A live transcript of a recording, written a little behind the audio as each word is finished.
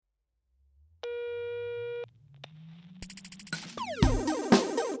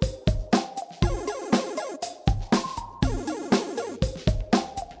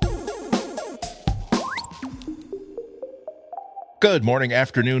Good morning,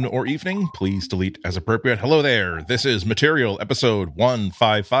 afternoon, or evening. Please delete as appropriate. Hello there. This is Material, episode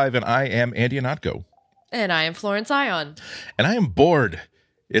 155, and I am Andy Anatko. And I am Florence Ion. And I am bored.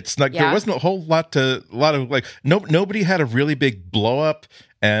 It's like there wasn't a whole lot of nobody had a really big blow up,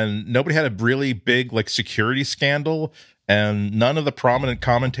 and nobody had a really big security scandal, and none of the prominent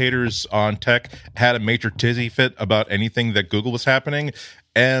commentators on tech had a major tizzy fit about anything that Google was happening.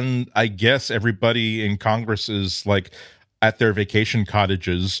 And I guess everybody in Congress is at their vacation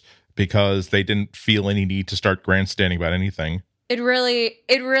cottages because they didn't feel any need to start grandstanding about anything. It really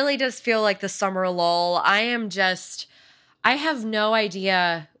does feel like the summer lull. I have no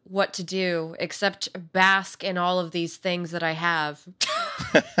idea what to do except bask in all of these things that I have.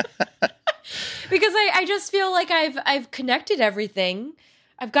 Because I just feel like I've connected everything.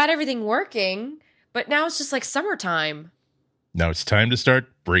 I've got everything working, but now it's just like summertime. Now it's time to start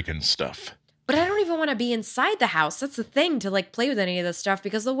breaking stuff. But I don't even want to be inside the house. That's the thing, to play with any of this stuff,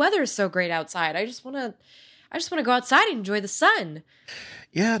 because the weather is so great outside. I just want to go outside and enjoy the sun.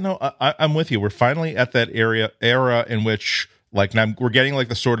 Yeah, no, I'm with you. We're finally at that era in which now we're getting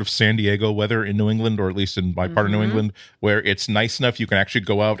the sort of San Diego weather in New England, or at least in my part of New England, where it's nice enough you can actually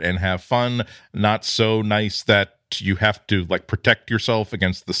go out and have fun. Not so nice that you have to protect yourself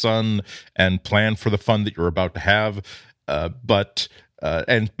against the sun and plan for the fun that you're about to have. But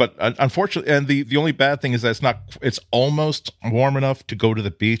unfortunately, and the only bad thing is that it's almost warm enough to go to the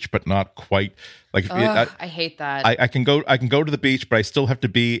beach, but not quite. I hate that. I can go to the beach, but I still have to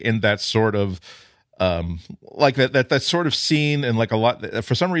be in that sort of that sort of scene, and a lot,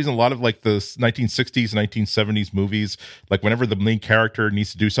 for some reason, a lot of the 1960s, 1970s movies, whenever the main character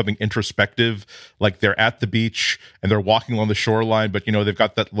needs to do something introspective, they're at the beach and they're walking along the shoreline, but they've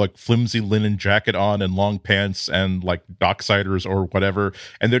got that flimsy linen jacket on and long pants and docksiders or whatever,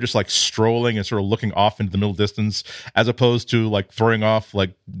 and they're just strolling and sort of looking off into the middle distance, as opposed to throwing off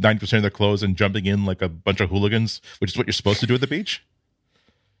 90% of their clothes and jumping in like a bunch of hooligans, which is what you're supposed to do at the beach.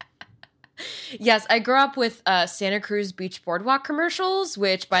 Yes, I grew up with Santa Cruz Beach Boardwalk commercials,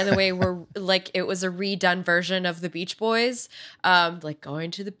 which, by the way, were it was a redone version of the Beach Boys, going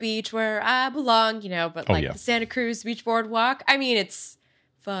to the beach where I belong, but the Santa Cruz Beach Boardwalk. I mean, it's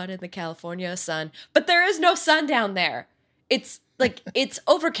fun in the California sun, but there is no sun down there. It's it's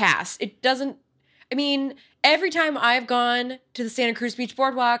overcast. It doesn't, every time I've gone to the Santa Cruz Beach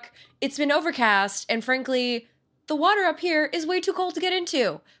Boardwalk, it's been overcast, and frankly, the water up here is way too cold to get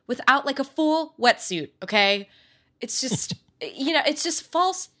into without a full wetsuit, okay? It's just, it's just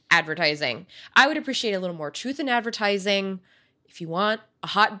false advertising. I would appreciate a little more truth in advertising. If you want a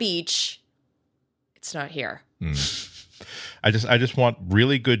hot beach, it's not here. I just want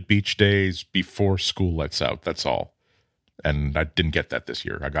really good beach days before school lets out. That's all. And I didn't get that this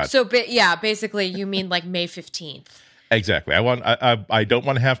year. Basically you mean May 15th. Exactly. I don't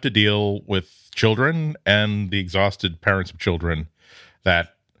want to have to deal with children and the exhausted parents of children.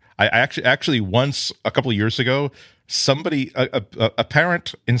 That I actually once, a couple of years ago, somebody, a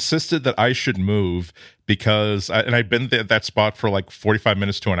parent insisted that I should move because I'd been at that spot for 45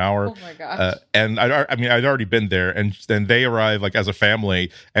 minutes to an hour. Oh my gosh. And I'd already been there, and then they arrive as a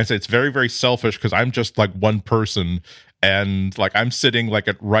family and say it's very, very selfish because I'm just one person. And I'm sitting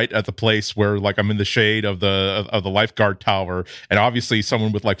right at the place where I'm in the shade of the lifeguard tower, and obviously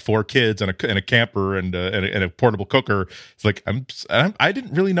someone with 4 kids and a camper and a portable cooker. It's I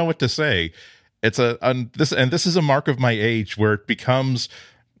didn't really know what to say. It's this is a mark of my age where it becomes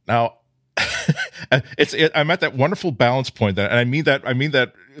now. I'm at that wonderful balance point and I mean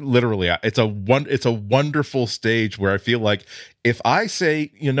that literally. It's a wonderful stage where I feel if I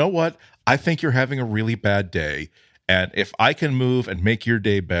say, you know what, I think you're having a really bad day, and if I can move and make your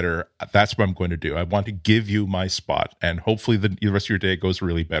day better, that's what I'm going to do. I want to give you my spot, and hopefully the rest of your day goes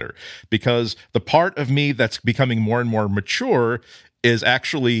really better. Because the part of me that's becoming more and more mature is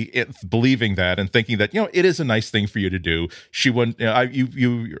actually believing that and thinking that, it is a nice thing for you to do. She wouldn't, I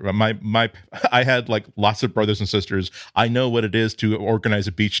had lots of brothers and sisters. I know what it is to organize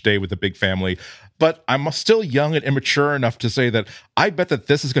a beach day with a big family, but I'm still young and immature enough to say that I bet that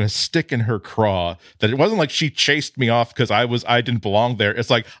this is going to stick in her craw, that it wasn't she chased me off because I didn't belong there.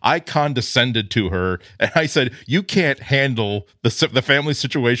 It's I condescended to her and I said, you can't handle the family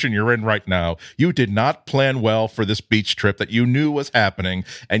situation you're in right now. You did not plan well for this beach trip that you knew was happening,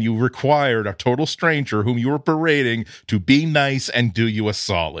 and you required a total stranger whom you were berating to be nice and do you a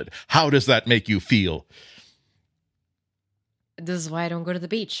solid. How does that make you feel? This is why I don't go to the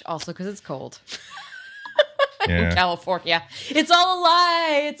beach. Also because it's cold. Yeah. In California. It's all a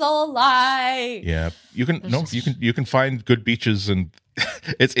lie. It's all a lie. Yeah. You can find good beaches, and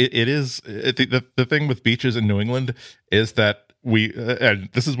the thing with beaches in New England is that and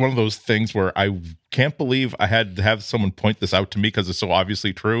this is one of those things where I can't believe I had to have someone point this out to me because it's so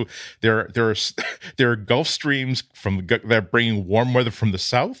obviously true. There are Gulf Streams that are bringing warm weather from the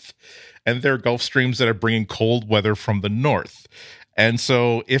south, and there are Gulf Streams that are bringing cold weather from the north. And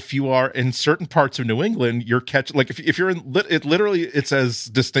so if you are in certain parts of New England, you're catching, like if you're in, it literally, it's as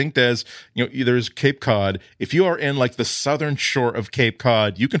distinct as, there's Cape Cod. If you are in like the southern shore of Cape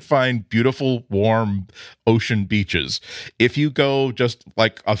Cod, you can find beautiful, warm ocean beaches. If you go just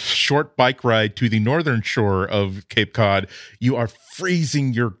like a short bike ride to the northern shore of Cape Cod, you are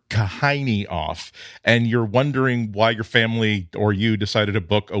freezing your kahini off. And you're wondering why your family or you decided to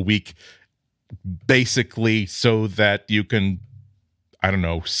book a week basically so that you can, I don't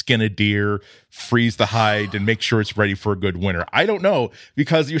know, skin a deer, freeze the hide, and make sure it's ready for a good winter. I don't know,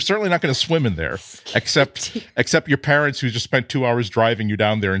 because you're certainly not going to swim in there, except your parents who just spent 2 hours driving you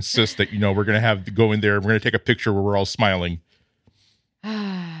down there insist that, we're going to have to go in there. We're going to take a picture where we're all smiling.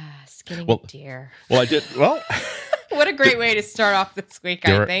 Skinning a deer. Well, I did. Well, what a great way to start off this week,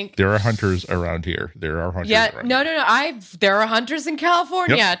 I think. There are hunters around here. There are hunters. Yeah, no. There are hunters in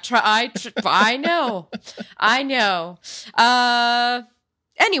California. Yep. I know. I know.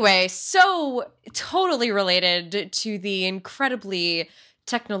 Anyway, so totally related to the incredibly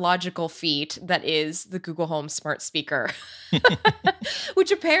technological feat that is the Google Home smart speaker,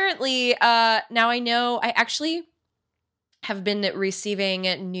 which apparently, now I know, I actually have been receiving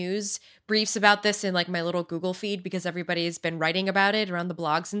news briefs about this in like my little Google feed because everybody's been writing about it around the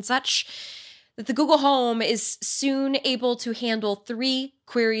blogs and such, that the Google Home is soon able to handle 3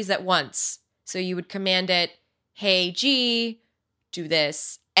 queries at once. So you would command it, hey, G, do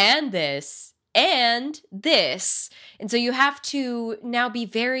this and this and this. And so you have to now be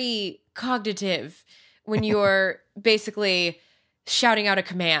very cognitive when you're basically shouting out a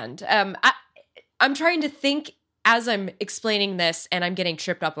command. I'm trying to think as I'm explaining this, and I'm getting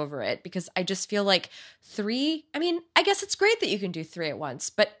tripped up over it because I just feel like 3, I mean, I guess it's great that you can do 3 at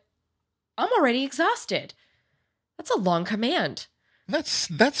once, but I'm already exhausted. That's a long command.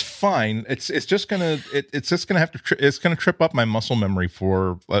 That's fine. It's just gonna have to it's gonna trip up my muscle memory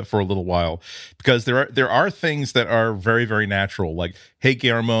for a little while, because there are things that are very, very natural, like, hey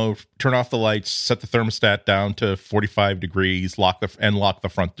Guillermo, turn off the lights, set the thermostat down to 45 degrees, lock the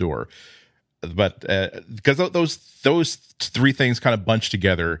front door. But because those 3 things kind of bunch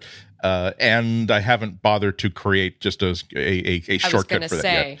together, and I haven't bothered to create just a shortcut for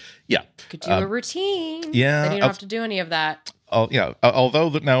that yet. Yeah, could do a routine. Yeah, then you don't have to do any of that. Yeah, although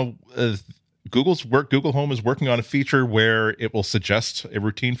that now Google Home is working on a feature where it will suggest a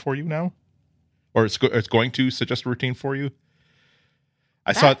routine for you now, or it's going to suggest a routine for you.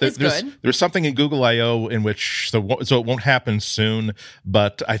 I saw that there's something in Google I/O in which so it won't happen soon,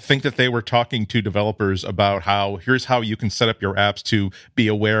 but I think that they were talking to developers about here's how you can set up your apps to be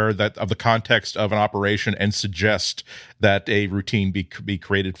aware of the context of an operation and suggest that a routine be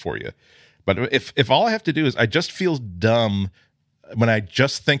created for you. But if all I have to do is, I just feel dumb when I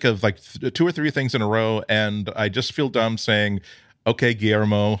just think of like 2 or 3 things in a row, and I just feel dumb saying, okay,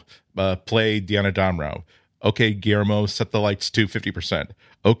 Guillermo, play Diana Damrau. Okay, Guillermo, set the lights to 50%.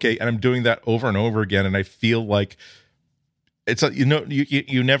 Okay, and I'm doing that over and over again, and I feel like it's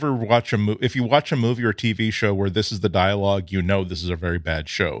you never watch a movie. If you watch a movie or a TV show where this is the dialogue, this is a very bad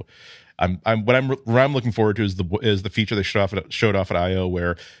show. What I'm looking forward to is the feature they showed off at I/O,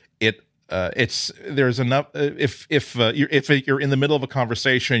 where there's enough. If you're in the middle of a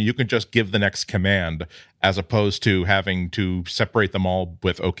conversation, you can just give the next command as opposed to having to separate them all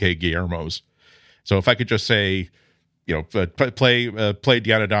with okay, Guillermo's. So if I could just say, play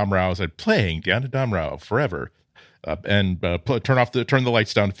Diana Damrau, I said playing Diana Damrau forever, and turn the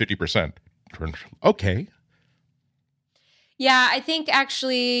lights down to 50%. Okay. Yeah, I think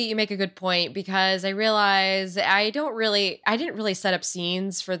actually you make a good point, because I realize I didn't really set up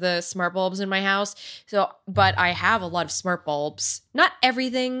scenes for the smart bulbs in my house. But I have a lot of smart bulbs. Not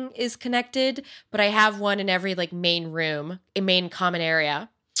everything is connected, but I have one in every like main room, a main common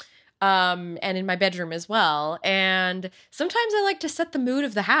area. And in my bedroom as well. And sometimes I like to set the mood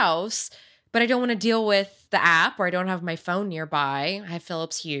of the house, but I don't want to deal with the app, or I don't have my phone nearby. I have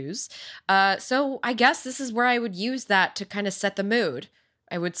Philips Hues. So I guess this is where I would use that to kind of set the mood.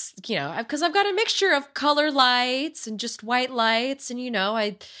 I would, because I've got a mixture of color lights and just white lights. And,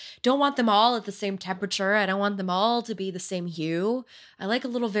 I don't want them all at the same temperature. I don't want them all to be the same hue. I like a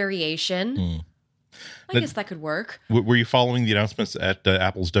little variation. I guess that could work. Were you following the announcements at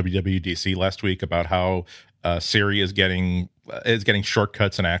Apple's WWDC last week about how Siri is getting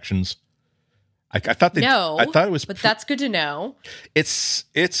shortcuts and actions? I thought no, I thought it was, but that's good to know. It's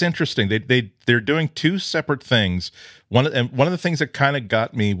interesting. They're doing two separate things. One of the things that kind of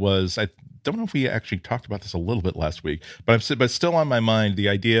got me was, I don't know if we actually talked about this a little bit last week, but still on my mind, the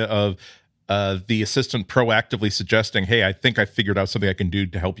idea of the assistant proactively suggesting, "Hey, I think I figured out something I can do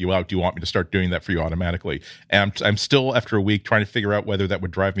to help you out. Do you want me to start doing that for you automatically?" And I'm still, after a week, trying to figure out whether that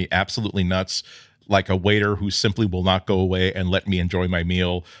would drive me absolutely nuts, like a waiter who simply will not go away and let me enjoy my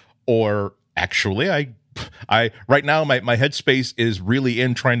meal, or actually I right now my headspace is really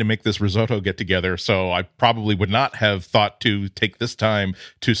in trying to make this risotto get together, so I probably would not have thought to take this time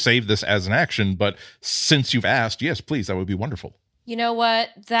to save this as an action, but since you've asked, yes, please, that would be wonderful. You know what?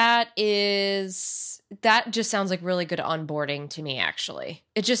 That just sounds like really good onboarding to me, actually.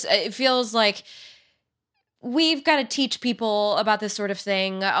 It feels like we've got to teach people about this sort of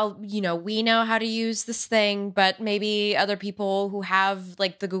thing. We know how to use this thing, but maybe other people who have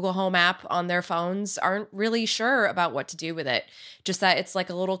like the Google Home app on their phones aren't really sure about what to do with it. Just that it's like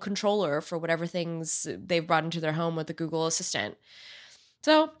a little controller for whatever things they've brought into their home with the Google Assistant.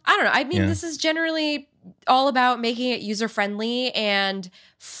 So I don't know. I mean, This is generally all about making it user-friendly and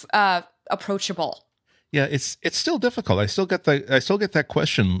approachable. Yeah, it's still difficult. I still get that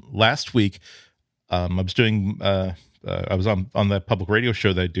question. Last week, I was doing I was on the public radio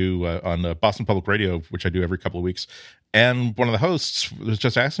show that I do on Boston Public Radio, which I do every couple of weeks, and one of the hosts was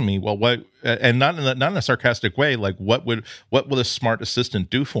just asking me, well, what, and not in a sarcastic way, like what will a smart assistant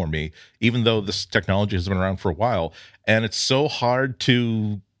do for me, even though this technology has been around for a while, and it's so hard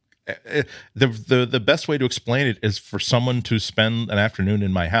to. The best way to explain it is for someone to spend an afternoon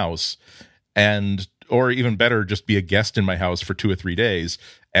in my house, or even better, just be a guest in my house for 2 or 3 days.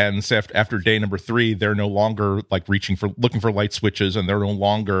 And so after day number 3, they're no longer like looking for light switches, and they're no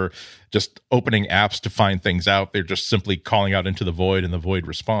longer just opening apps to find things out. They're just simply calling out into the void, and the void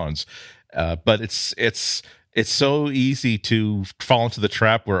responds. But it's so easy to fall into the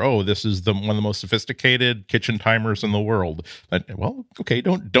trap where, oh, this is one of the most sophisticated kitchen timers in the world. But, well, okay,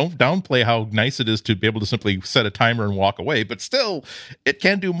 don't downplay how nice it is to be able to simply set a timer and walk away. But still, it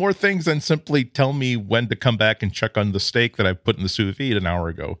can do more things than simply tell me when to come back and check on the steak that I put in the sous vide an hour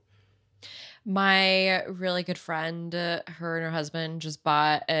ago. My really good friend, her and her husband just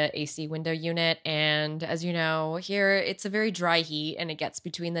bought an AC window unit. And as you know, here it's a very dry heat, and it gets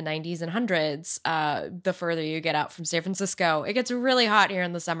between the 90s and 100s the further you get out from San Francisco. It gets really hot here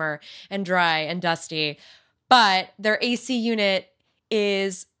in the summer and dry and dusty. But their AC unit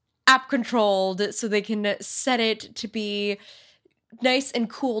is app controlled, so they can set it to be nice and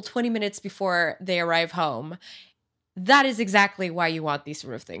cool 20 minutes before they arrive home. That is exactly why you want these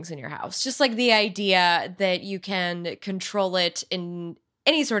sort of things in your house. Just like the idea that you can control it in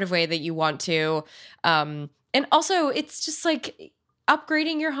any sort of way that you want to. And also, it's just like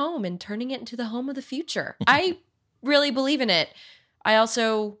upgrading your home and turning it into the home of the future. I really believe in it. I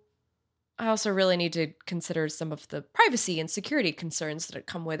also really need to consider some of the privacy and security concerns that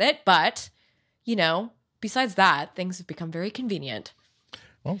come with it. But, besides that, things have become very convenient.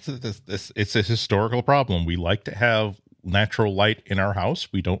 Well, it's a historical problem. We like to have natural light in our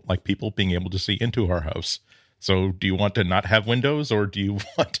house. We don't like people being able to see into our house. So do you want to not have windows, or do you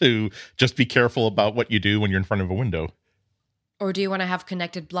want to just be careful about what you do when you're in front of a window? Or do you want to have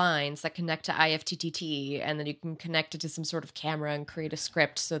connected blinds that connect to IFTTT, and then you can connect it to some sort of camera and create a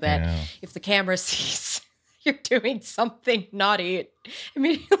script so that if the camera sees you're doing something naughty, it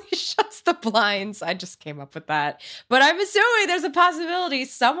immediately shuts the blinds. I just came up with that. But I'm assuming there's a possibility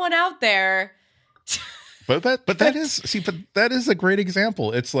someone out there. But that is a great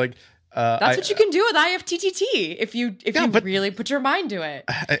example. It's like that's what you can do with IFTTT if you really put your mind to it.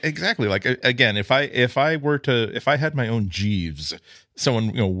 Exactly. Like, again, if I had my own Jeeves,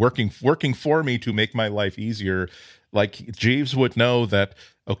 someone working for me to make my life easier, like Jeeves would know that,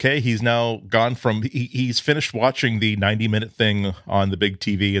 okay, he's now gone from, he's finished watching the 90-minute thing on the big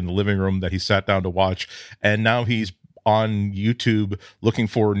TV in the living room that he sat down to watch, and now he's on YouTube looking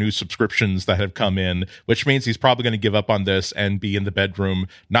for new subscriptions that have come in, which means he's probably going to give up on this and be in the bedroom,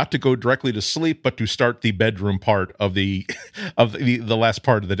 not to go directly to sleep, but to start the bedroom part of the last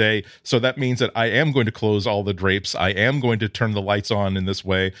part of the day. So that means that I am going to close all the drapes. I am going to turn the lights on in this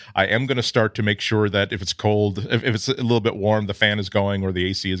way. I am going to start to make sure that if it's cold, if it's a little bit warm, the fan is going or the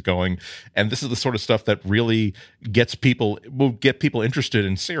AC is going. And this is the sort of stuff that really will get people interested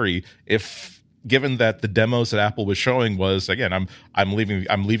in Siri. given that the demos that Apple was showing was, again, I'm leaving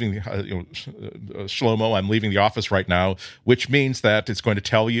Shlomo, I'm leaving the office right now, which means that it's going to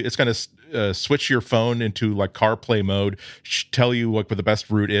tell you, it's going to switch your phone into like CarPlay mode, tell you what the best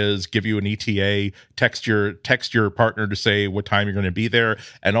route is, give you an ETA, text your partner to say what time you're going to be there,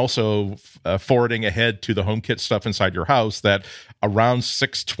 and also forwarding ahead to the HomeKit stuff inside your house that around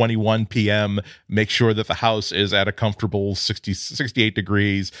 6:21 p.m. make sure that the house is at a comfortable 68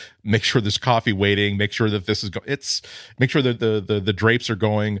 degrees, make sure there's coffee waiting, make sure that this is make sure that the drapes are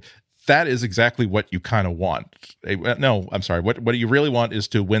going. That is exactly what you kind of want. No, I'm sorry. What you really want is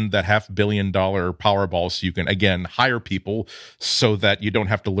to win that $500 million Powerball, so you can again hire people, so that you don't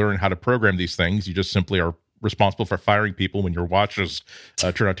have to learn how to program these things. You just simply are responsible for firing people when your watches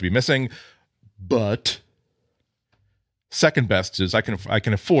turn out to be missing. But second best is I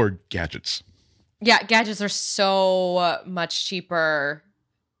can afford gadgets. Yeah, gadgets are so much cheaper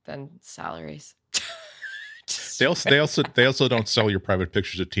than salaries. They also don't sell your private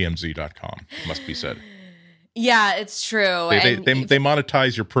pictures at TMZ.com, must be said. Yeah, it's true. They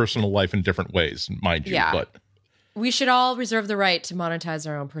monetize your personal life in different ways, mind you. Yeah. But we should all reserve the right to monetize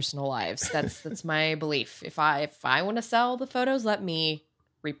our own personal lives. That's my belief. If I want to sell the photos, let me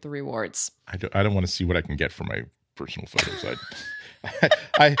reap the rewards. I don't want to see what I can get for my personal photos.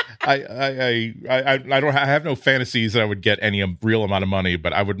 I have no fantasies that I would get any real amount of money,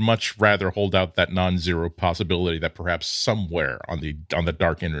 but I would much rather hold out that non-zero possibility that perhaps somewhere on the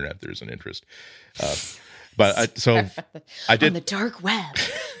dark internet there's an interest. But I did on the dark web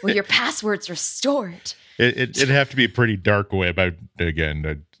where your passwords are stored. It'd have to be a pretty dark web.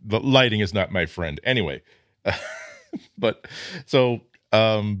 The lighting is not my friend anyway. But so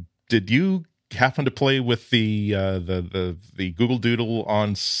did you happen to play with the Google Doodle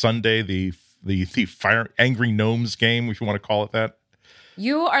on Sunday, the Fire Angry Gnomes game, if you want to call it that?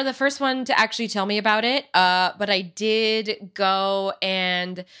 You are the first one to actually tell me about it, but I did go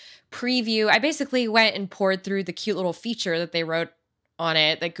and preview. I basically went and poured through the cute little feature that they wrote on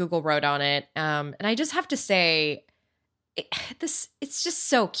it, that Google wrote on it, and I just have to say, it's just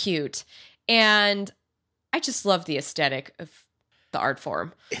so cute, and I just love the aesthetic of the art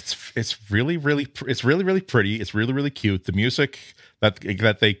form. It's really pretty. It's really really cute. The music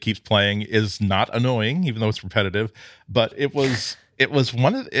that they keep playing is not annoying, even though it's repetitive. But it was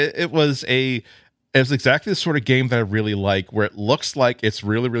exactly the sort of game that I really like, where it looks like it's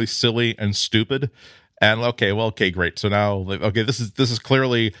really really silly and stupid. And okay, great. So now, this is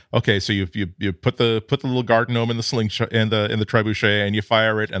clearly okay. So you put the little garden gnome in the slingshot in the trebuchet, and you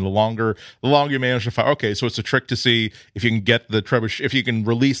fire it. And the longer you manage to fire, okay. So it's a trick to see if you can get the trebuchet, if you can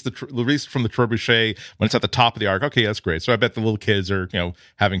release from the trebuchet when it's at the top of the arc. Okay, that's great. So I bet the little kids are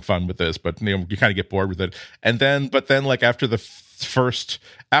having fun with this, but you kind of get bored with it. But then like after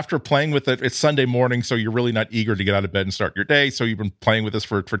playing with it, it's Sunday morning, so you're really not eager to get out of bed and start your day. So you've been playing with this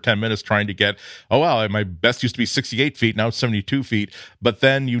for 10 minutes, trying to get, oh wow, my best used to be 68 feet, now it's 72 feet. But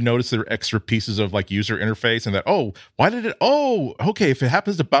then you notice there are extra pieces of like user interface, and that, if it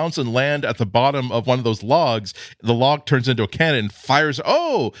happens to bounce and land at the bottom of one of those logs, the log turns into a cannon and fires.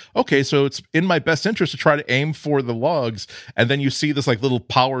 Oh, okay, so it's in my best interest to try to aim for the logs. And then you see this like little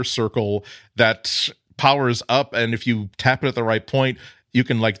power circle that powers up, and if you tap it at the right point, you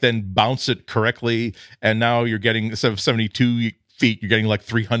can like then bounce it correctly, and now you're getting, instead of 72 feet, you're getting like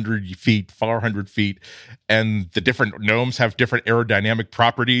 300 feet, 400 feet, and the different gnomes have different aerodynamic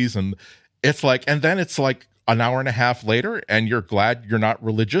properties, and it's like an hour and a half later, and you're glad you're not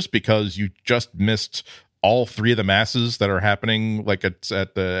religious because you just missed all three of the masses that are happening like at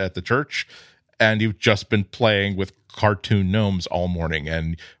the church, and you've just been playing with cartoon gnomes all morning.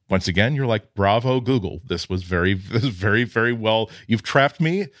 And once again, you're like, bravo, Google. This was very, very well. You've trapped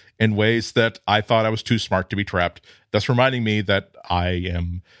me in ways that I thought I was too smart to be trapped. That's reminding me that I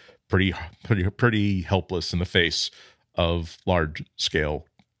am pretty helpless in the face of large scale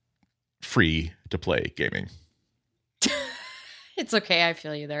free to play gaming. It's okay. I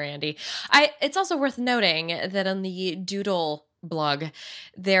feel you there, Andy. It's also worth noting that on the Doodle blog,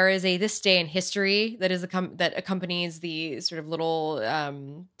 there is a This Day in History that is that accompanies the sort of little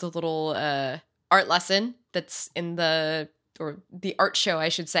art lesson that's in the art show, I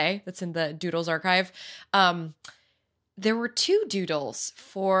should say, that's in the Doodles archive. There were two doodles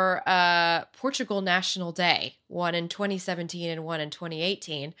for Portugal National Day, one in 2017 and one in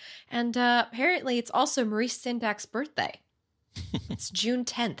 2018, and apparently it's also Maurice Sendak birthday. It's June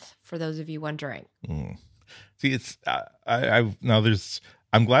 10th, for those of you wondering. See, it's I'm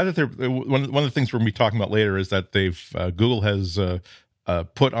glad that they're one of the things we're going to be talking about later is that Google has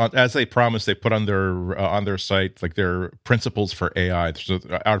put on, as they promised, they put on their site like their principles for AI, so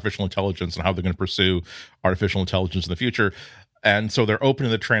artificial intelligence, and how they're going to pursue artificial intelligence in the future. And so they're open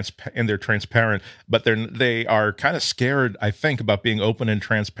and they're transparent, but they are kind of scared, I think, about being open and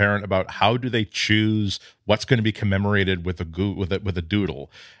transparent about how do they choose what's going to be commemorated with a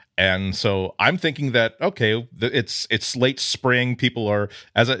doodle. And so I'm thinking that, okay, it's late spring. People are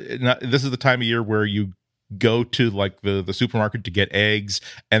this is the time of year where you go to like the supermarket to get eggs,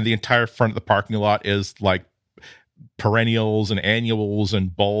 and the entire front of the parking lot is like perennials and annuals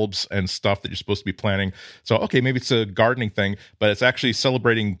and bulbs and stuff that you're supposed to be planting. So, okay, maybe it's a gardening thing, but it's actually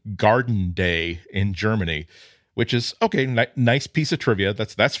celebrating Garden Day in Germany, which is okay. Nice piece of trivia.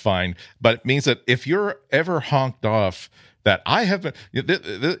 That's fine. But it means that if you're ever honked off that I haven't,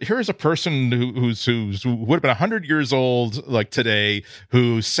 here's a person who would have been 100 years old like today,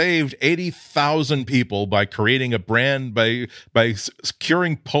 who saved 80,000 people by creating a brand by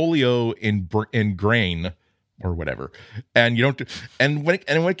curing polio in grain or whatever. And you don't and when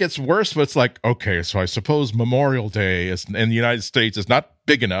it gets worse, but it's like, okay, so I suppose Memorial Day in the United States is not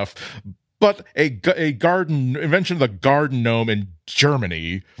big enough, but a invention of the garden gnome in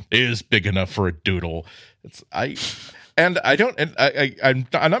Germany is big enough for a doodle. I'm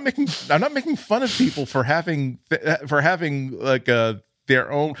not making fun of people for having like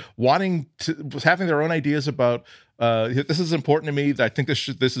their own having their own ideas about. This is important to me. I think this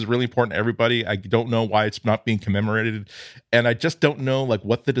is really important to everybody. I don't know why it's not being commemorated, and I just don't know like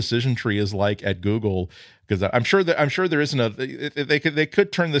what the decision tree is like at Google, because I'm sure there isn't they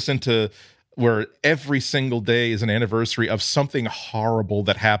could turn this into where every single day is an anniversary of something horrible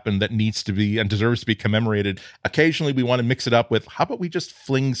that happened that needs to be and deserves to be commemorated. Occasionally we want to mix it up with, how about we just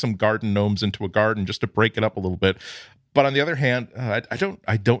fling some garden gnomes into a garden just to break it up a little bit. But on the other hand, I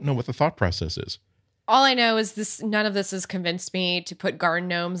don't know what the thought process is. All I know is none of this has convinced me to put garden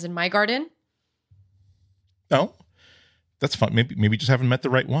gnomes in my garden. Oh, that's fun. Maybe just haven't met the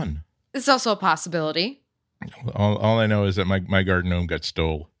right one. It's also a possibility. All I know is that my garden gnome got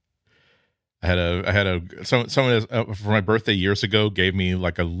stole. Someone for my birthday years ago gave me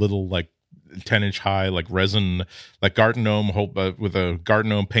like a little like 10-inch high like resin like garden gnome with a garden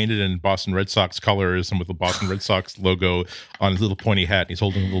gnome painted in Boston Red Sox colors and with the Boston Red Sox logo on his little pointy hat. And he's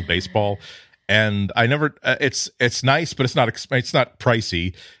holding a little baseball, and I never it's nice, but it's not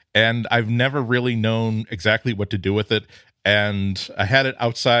pricey, and I've never really known exactly what to do with it. And I had it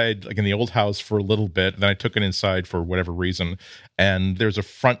outside, like in the old house, for a little bit. Then I took it inside for whatever reason. And there's a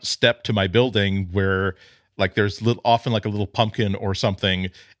front step to my building where, like, there's often like a little pumpkin or something.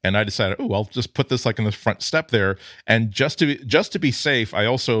 And I decided, I'll just put this like in the front step there. And just to be safe, I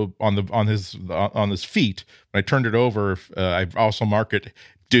also on his feet, when I turned it over, I also marked it,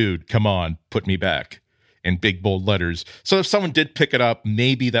 "Dude, come on, put me back," in big bold letters. So if someone did pick it up,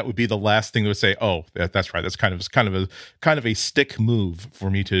 maybe that would be the last thing they would say, "Oh, that's right. That's kind of a stick move for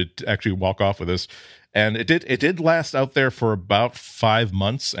me to actually walk off with this." And it did last out there for about 5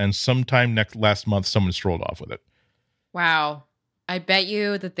 months, and sometime last month someone strolled off with it. Wow. I bet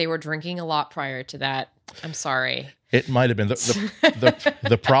you that they were drinking a lot prior to that. I'm sorry. It might have been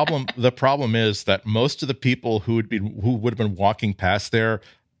the problem. The problem is that most of the people who would have been walking past there,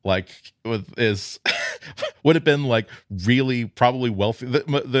 like, would have been like really probably wealthy.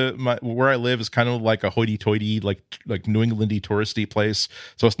 Where I live is kind of like a hoity-toity, like New Englandy touristy place.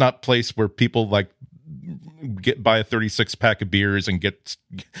 So it's not a place where people like buy a 36 pack of beers and get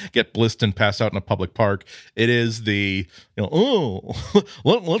blissed and pass out in a public park. It is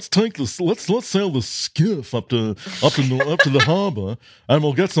let's take this, let's sail the skiff up to the harbor, and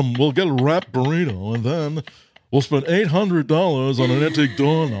we'll get a wrapped burrito, and then we'll spend $800 on an antique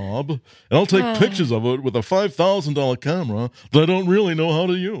doorknob, and I'll take pictures of it with a $5,000 camera that I don't really know how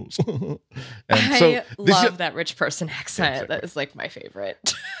to use. And I love that rich person accent. Exactly. That is like my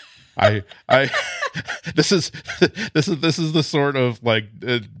favorite. This is the sort of like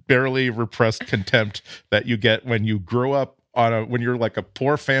barely repressed contempt that you get when you grow up when you're like a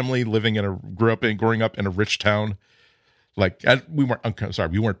poor family growing up in a rich town. Like we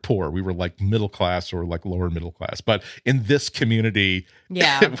weren't poor. We were like middle class or like lower middle class. But in this community,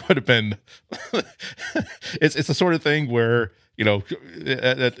 yeah, it would have been. It's the sort of thing where,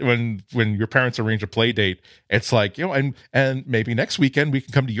 when your parents arrange a play date, it's like, and maybe next weekend we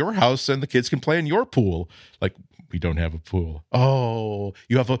can come to your house and the kids can play in your pool. Like, we don't have a pool. Oh,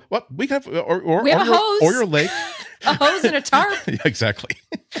 you have what? We have or we have a hose or your lake, a hose and a tarp. Yeah, exactly.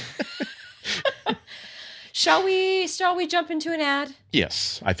 Shall we jump into an ad?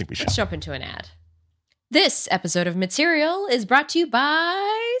 Yes, I think we should. Let's jump into an ad. This episode of Material is brought to you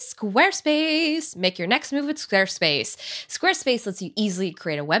by Squarespace. Make your next move with Squarespace. Squarespace lets you easily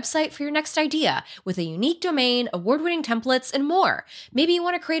create a website for your next idea with a unique domain, award-winning templates, and more. Maybe you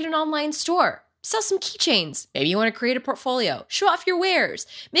want to create an online store. Sell some keychains. Maybe you want to create a portfolio. Show off your wares.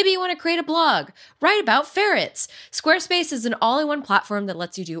 Maybe you want to create a blog. Write about ferrets. Squarespace is an all-in-one platform that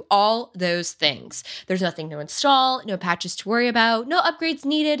lets you do all those things. There's nothing to install, no patches to worry about, no upgrades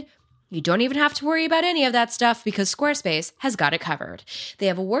needed. You don't even have to worry about any of that stuff because Squarespace has got it covered. They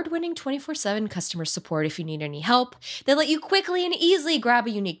have award-winning 24/7 customer support if you need any help. They let you quickly and easily grab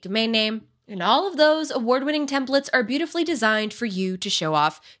a unique domain name. And all of those award-winning templates are beautifully designed for you to show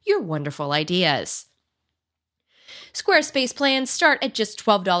off your wonderful ideas. Squarespace plans start at just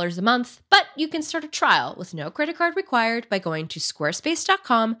 $12 a month, but you can start a trial with no credit card required by going to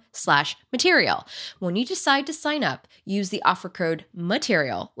squarespace.com/material. When you decide to sign up, use the offer code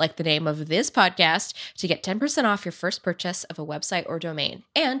MATERIAL, like the name of this podcast, to get 10% off your first purchase of a website or domain,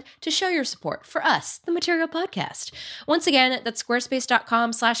 and to show your support for us, the Material Podcast. Once again, that's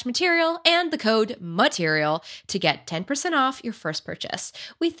squarespace.com/material and the code MATERIAL to get 10% off your first purchase.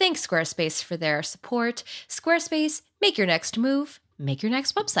 We thank Squarespace for their support. Squarespace, make your next move, make your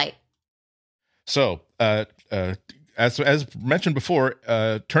next website. So, as mentioned before,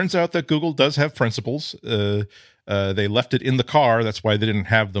 turns out that Google does have principles. They left it in the car. That's why they didn't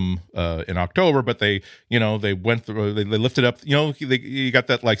have them in October. But they went through. They lifted up. You got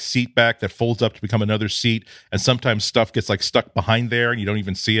that like seat back that folds up to become another seat, and sometimes stuff gets like stuck behind there, and you don't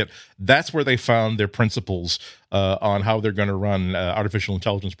even see it. That's where they found their principles on how they're going to run artificial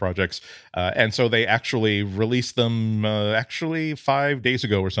intelligence projects. And so they actually released them 5 days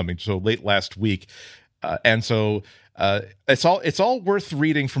ago or something. So late last week, and so. It's all worth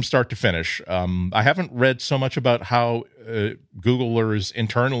reading from start to finish. I haven't read so much about how Googlers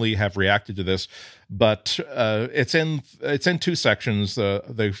internally have reacted to this, but it's in two sections.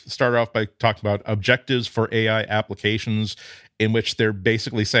 They start off by talking about objectives for AI applications, in which they're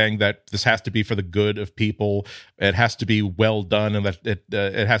basically saying that this has to be for the good of people. It has to be well done, and that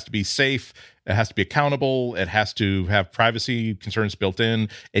it has to be safe. It has to be accountable. It has to have privacy concerns built in.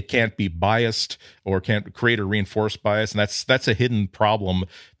 It can't be biased or can't create or reinforce bias, and that's a hidden problem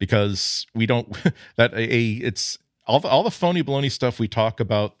because we don't it's all the phony baloney stuff we talk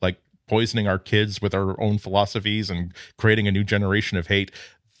about, like poisoning our kids with our own philosophies and creating a new generation of hate.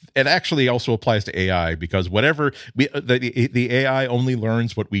 It actually also applies to AI because whatever the AI only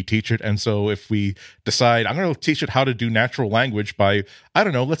learns what we teach it. And so if we decide I'm going to teach it how to do natural language by, I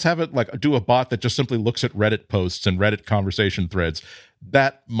don't know, let's have it like do a bot that just simply looks at Reddit posts and Reddit conversation threads,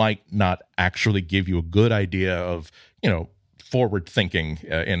 that might not actually give you a good idea of, forward thinking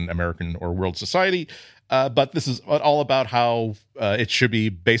in American or world society. But this is all about how it should be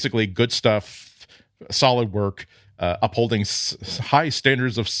basically good stuff, solid work, upholding high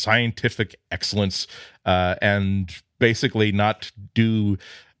standards of scientific excellence, and basically not do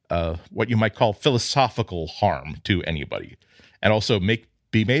what you might call philosophical harm to anybody, and also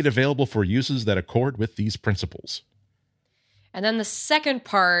be made available for uses that accord with these principles. And then the second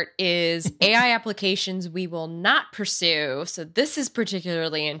part is AI applications we will not pursue. So this is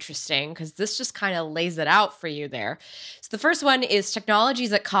particularly interesting because this just kind of lays it out for you there. So the first one is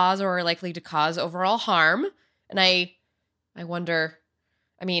technologies that cause or are likely to cause overall harm. And I wonder,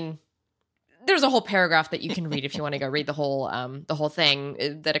 there's a whole paragraph that you can read if you want to go read the whole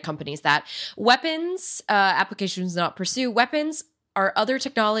thing that accompanies that. Weapons, applications not pursue. Weapons are other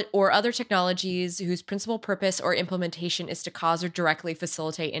technologies whose principal purpose or implementation is to cause or directly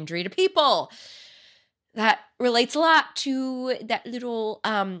facilitate injury to people. That relates a lot to that little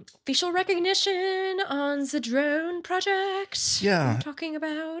facial recognition on the drone project. Yeah, I'm talking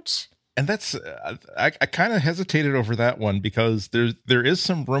about. And that's I kind of hesitated over that one because there is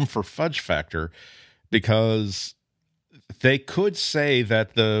some room for fudge factor, because they could say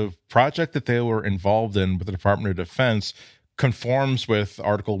that the project that they were involved in with the Department of Defense conforms with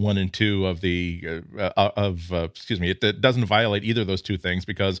Article 1 and 2 of the it doesn't violate either of those two things,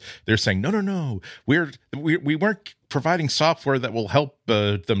 because they're saying no, we weren't providing software that will help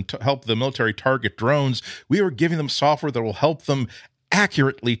help the military target drones. We were giving them software that will help them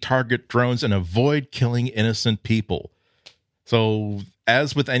accurately target drones and avoid killing innocent people. So,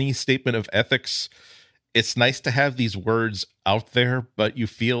 as with any statement of ethics, it's nice to have these words out there, but you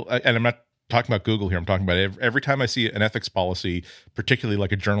feel, and I'm not talking about Google here, I'm talking about every time I see an ethics policy, particularly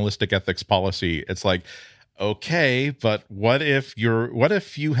like a journalistic ethics policy, it's like, okay, but what if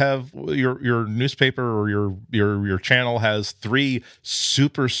you have your newspaper or your channel has 3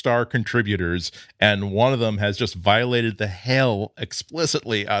 superstar contributors and one of them has just violated the hell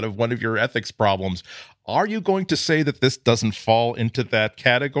explicitly out of one of your ethics problems? Are you going to say that this doesn't fall into that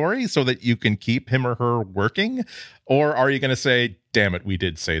category so that you can keep him or her working? Or are you going to say, damn it, we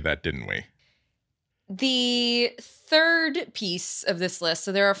did say that, didn't we? The third piece of this list,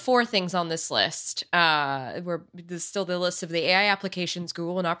 so there are 4 things on this list. This is still the list of the AI applications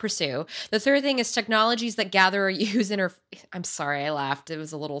Google will not pursue. The third thing is technologies that gather or use I'm sorry, I laughed. It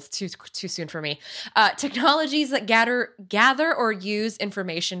was a little too soon for me. Technologies that gather or use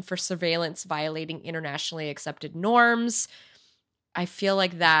information for surveillance violating internationally accepted norms. I feel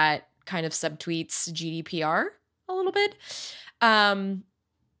like that kind of subtweets GDPR a little bit.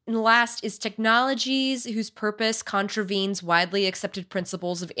 And last is technologies whose purpose contravenes widely accepted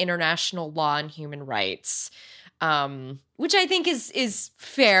principles of international law and human rights, which I think is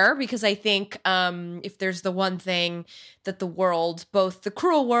fair, because I think if there's the one thing that the world, both the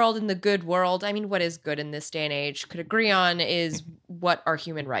cruel world and the good world, I mean, what is good in this day and age, could agree on is what are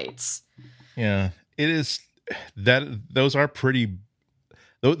human rights. Yeah, it is. Those are pretty.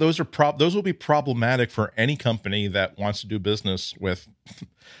 Those will be problematic for any company that wants to do business with.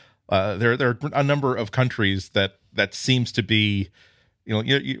 There are a number of countries that seems to be,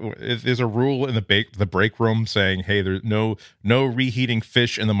 there's a rule in the break room saying, hey, there's no reheating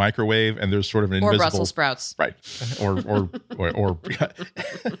fish in the microwave, and there's sort of an invisible, or Brussels sprouts, right? Or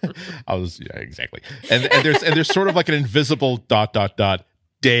I was exactly, and there's sort of like an invisible ...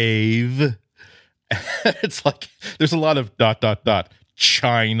 Dave. It's like there's a lot of ...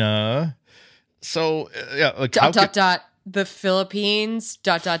 China. So yeah, like the Philippines ...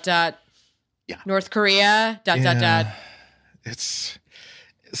 Yeah. North Korea ... It's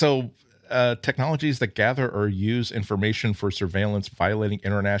so technologies that gather or use information for surveillance violating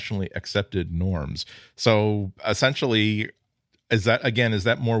internationally accepted norms. So essentially, is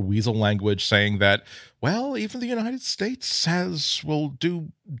that more weasel language saying that, well, even the United States will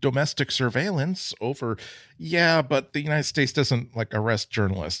do domestic surveillance over, yeah, but the United States doesn't like arrest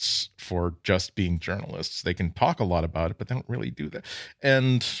journalists for just being journalists. They can talk a lot about it, but they don't really do that.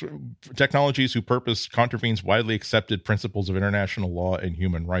 And technologies whose purpose contravenes widely accepted principles of international law and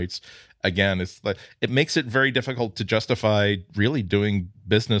human rights. Again, it makes it very difficult to justify really doing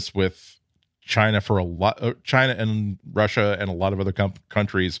business with China and Russia and a lot of other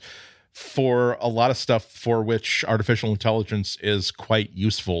countries for a lot of stuff for which artificial intelligence is quite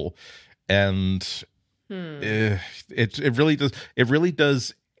useful. And it really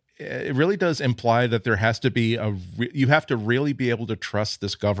does imply that there has to be you have to really be able to trust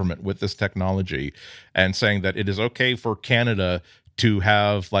this government with this technology, and saying that it is okay for Canada to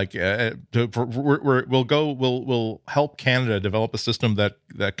have like we'll help Canada develop a system that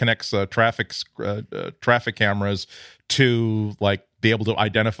connects traffic cameras to like be able to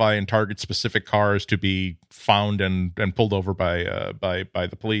identify and target specific cars to be found and pulled over by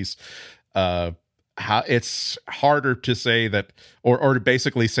the police. How it's harder to say that, or to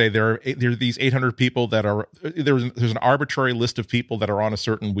basically say there are these 800 people that are there's an arbitrary list of people that are on a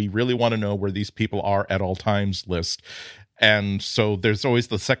certain, we really want to know where these people are at all times list. And so there's always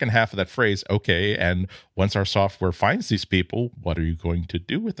the second half of that phrase, okay, and once our software finds these people, what are you going to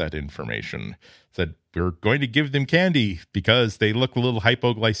do with that information? That we're going to give them candy because they look a little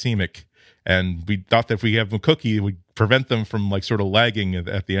hypoglycemic. And we thought that if we have them a cookie, it would prevent them from like sort of lagging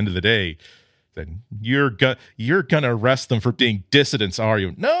at the end of the day. Then you're gonna arrest them for being dissidents, are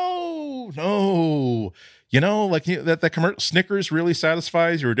you? No. Like that commercial Snickers really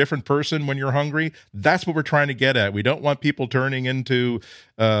satisfies. You're a different person when you're hungry. That's what we're trying to get at. We don't want people turning into,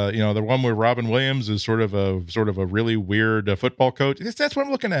 the one where Robin Williams is sort of a really weird football coach. That's what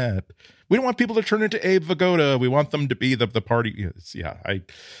I'm looking at. We don't want people to turn into Abe Vigoda. We want them to be the party.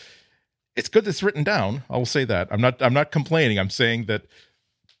 It's good that it's written down. I will say that. I'm not complaining. I'm saying that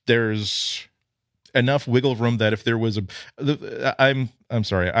there's enough wiggle room that if there was I'm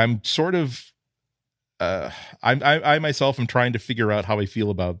sorry. I'm sort of. I myself am trying to figure out how I feel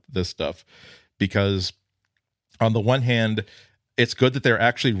about this stuff, because on the one hand, it's good that they're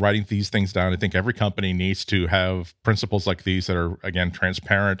actually writing these things down. I think every company needs to have principles like these that are, again,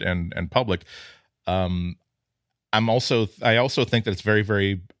 transparent and public. I also think that it's very,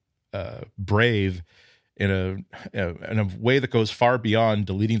 very brave in a way that goes far beyond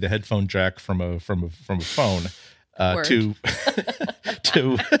deleting the headphone jack from a phone. To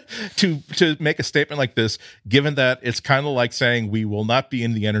make a statement like this, given that it's kind of like saying we will not be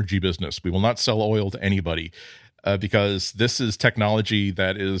in the energy business, we will not sell oil to anybody. because this is technology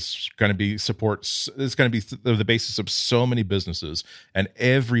that is going to be the basis of so many businesses, and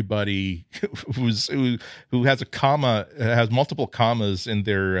everybody who has a comma, has multiple commas in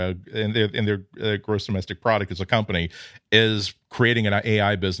their gross domestic product as a company, is creating an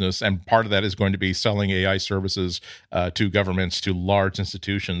AI business, and part of that is going to be selling AI services to governments, to large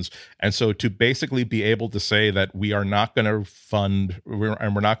institutions. And so to basically be able to say that we are not going to fund,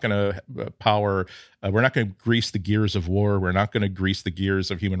 and we're not going to power, we're not going to grease the gears of war, we're not going to grease the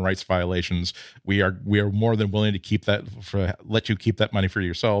gears of human rights violations, we are more than willing to keep that, let you keep that money for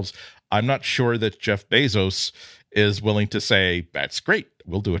yourselves. I'm not sure that Jeff Bezos is willing to say, that's great,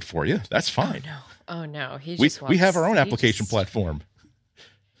 we'll do it for you, that's fine. Oh no, we have our own application platform.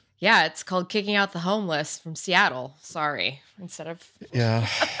 Yeah, it's called Kicking Out the Homeless from Seattle. Sorry, instead of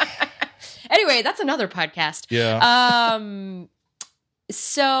Anyway, that's another podcast. Yeah.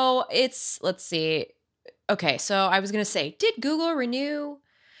 So let's see. Okay, so I was gonna say, did Google renew?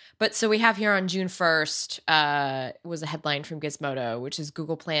 But so we have here on June 1st was a headline from Gizmodo, which is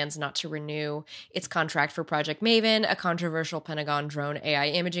Google plans not to renew its contract for Project Maven, a controversial Pentagon drone AI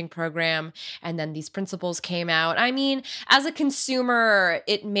imaging program. And then these principles came out. I mean, as a consumer,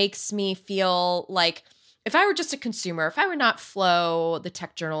 it makes me feel like if I were just a consumer, if I were not Flo, the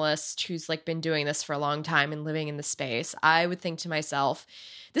tech journalist who's like been doing this for a long time and living in the space, I would think to myself,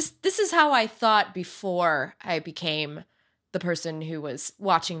 this is how I thought before I became the person who was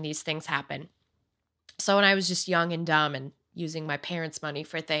watching these things happen. So when I was just young and dumb and using my parents' money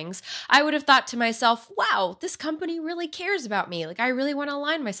for things, I would have thought to myself, wow, this company really cares about me. Like, I really want to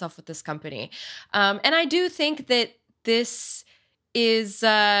align myself with this company. And I do think that this is,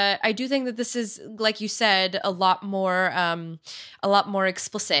 like you said, a lot more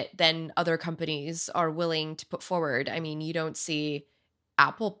explicit than other companies are willing to put forward. I mean, you don't see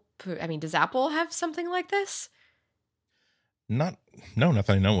Apple. Does Apple have something like this? Nothing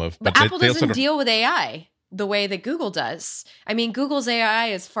I know of. But Apple doesn't deal with AI the way that Google does. I mean, Google's AI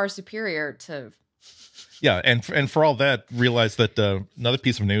is far superior to. Yeah, and for all that, realize that another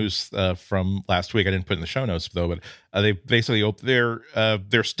piece of news from last week, I didn't put in the show notes though, but they basically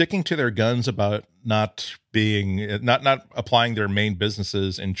they're sticking to their guns about not applying their main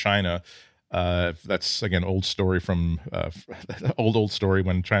businesses in China. That's again old story from old story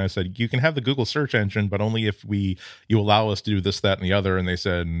when China said you can have the Google search engine, but only if you allow us to do this, that, and the other. And they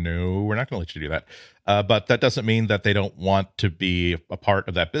said no, we're not going to let you do that. But that doesn't mean that they don't want to be a part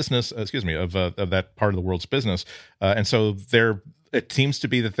of that business. Of that part of the world's business. And so it seems to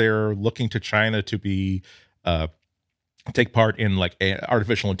be that they're looking to China to be. Take part in like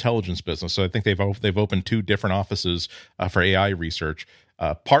artificial intelligence business. So I think they've opened 2 different offices for AI research.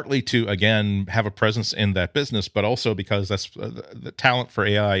 Partly to, again, have a presence in that business, but also because that's the talent for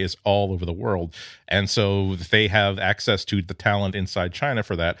AI is all over the world. And so they have access to the talent inside China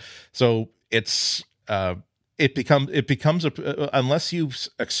for that. So it becomes unless you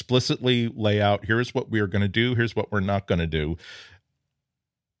explicitly lay out, here's what we are going to do, here's what we're not going to do,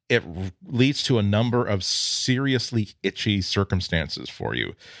 it leads to a number of seriously itchy circumstances for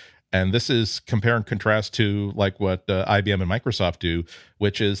you. And this is compare and contrast to like what IBM and Microsoft do,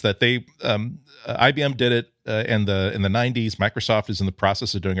 which is that IBM did it in the 90s. Microsoft is in the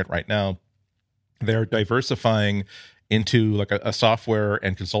process of doing it right now. They're diversifying into like a software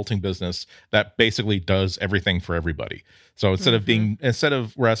and consulting business that basically does everything for everybody. So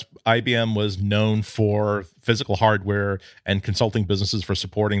whereas IBM was known for physical hardware and consulting businesses for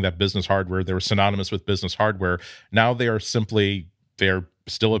supporting that business hardware, they were synonymous with business hardware. Now they're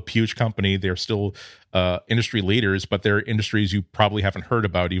still a huge company. They're still industry leaders, but they're industries you probably haven't heard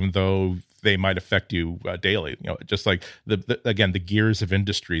about, even though they might affect you daily. Just like the gears of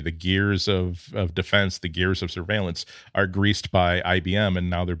industry, the gears of defense, the gears of surveillance are greased by IBM, and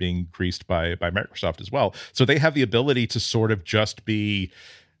now they're being greased by Microsoft as well. So they have the ability to sort of just be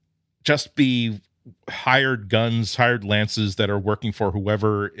hired guns, hired lances that are working for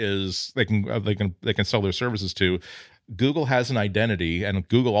whoever is they can sell their services to. Google has an identity, and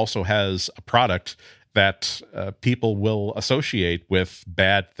Google also has a product that people will associate with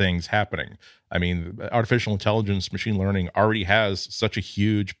bad things happening. I mean, artificial intelligence, machine learning already has such a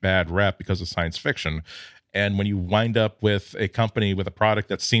huge bad rep because of science fiction. And when you wind up with a company with a product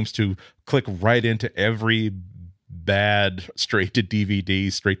that seems to click right into every bad straight to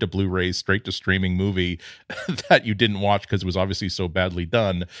DVD, straight to Blu-ray, straight to streaming movie that you didn't watch because it was obviously so badly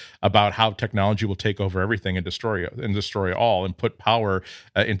done, about how technology will take over everything and destroy all and put power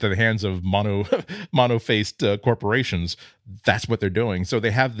into the hands of mono-faced corporations. That's what they're doing. So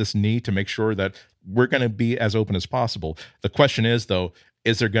they have this need to make sure that we're going to be as open as possible. The question is, though,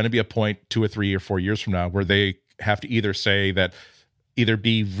 is there going to be a point 2 or 3 or 4 years from now where they have to either say that, either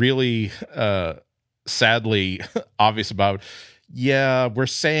be really sadly obvious about, yeah, we're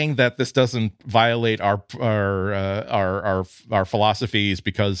saying that this doesn't violate our philosophies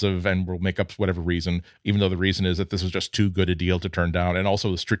because of, and we'll make up whatever reason, even though the reason is that this is just too good a deal to turn down, and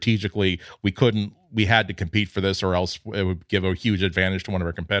also strategically we had to compete for this, or else it would give a huge advantage to one of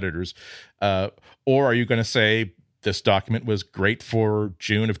our competitors. Or are you going to say this document was great for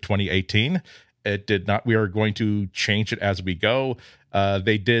June of 2018? It did not. We are going to change it as we go.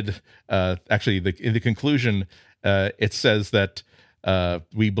 They did actually. In the conclusion, it says that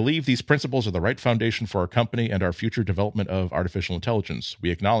we believe these principles are the right foundation for our company and our future development of artificial intelligence.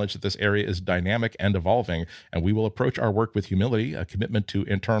 We acknowledge that this area is dynamic and evolving, and we will approach our work with humility, a commitment to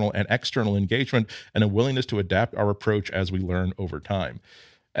internal and external engagement, and a willingness to adapt our approach as we learn over time.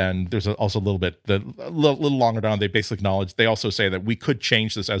 And there's also a little bit, a little longer down, they basically acknowledge, they also say that we could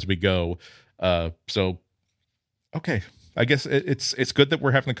change this as we go. So, okay, I guess it's good that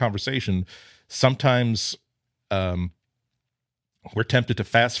we're having a conversation. Sometimes we're tempted to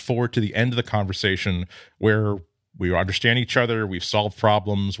fast forward to the end of the conversation where we understand each other, we've solved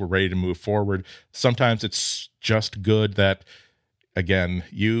problems, we're ready to move forward. Sometimes it's just good that, again,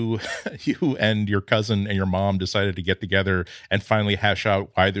 you and your cousin and your mom decided to get together and finally hash out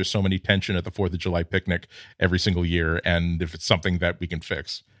why there's so many tension at the 4th of July picnic every single year, and if it's something that we can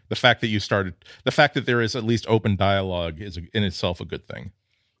fix. The fact that there is at least open dialogue is in itself a good thing.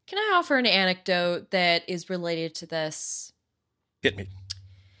 Can I offer an anecdote that is related to this? Hit me.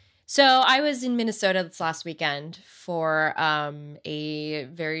 So I was in Minnesota this last weekend for a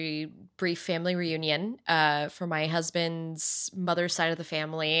very brief family reunion for my husband's mother's side of the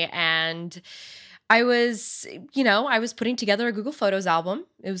family. And I was putting together a Google Photos album.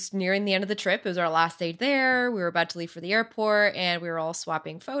 It was nearing the end of the trip. It was our last day there. We were about to leave for the airport, and we were all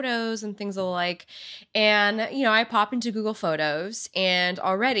swapping photos and things alike. And, I pop into Google Photos, and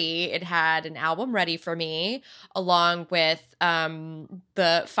already it had an album ready for me, along with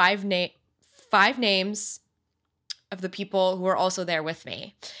the five names of the people who were also there with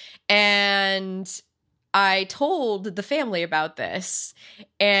me. And I told the family about this,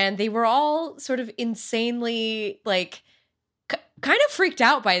 and they were all sort of insanely, kind of freaked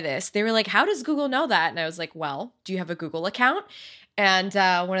out by this. They were like, how does Google know that? And I was like, well, do you have a Google account? And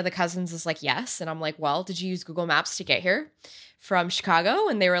one of the cousins is like, yes. And I'm like, well, did you use Google Maps to get here from Chicago?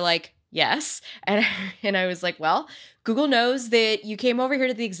 And they were like, yes. And I was like, well, Google knows that you came over here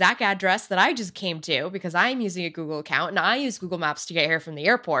to the exact address that I just came to, because I'm using a Google account, and I use Google Maps to get here from the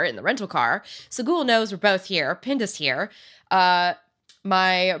airport in the rental car. So Google knows we're both here, pinned us here.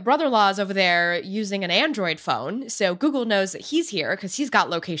 My brother-in-law is over there using an Android phone, so Google knows that he's here because he's got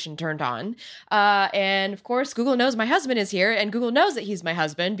location turned on. And of course, Google knows my husband is here, and Google knows that he's my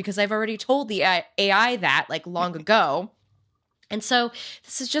husband because I've already told the AI that long ago. And so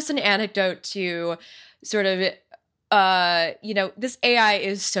this is just an anecdote to sort of, this AI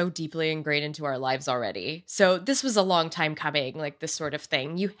is so deeply ingrained into our lives already. So this was a long time coming, this sort of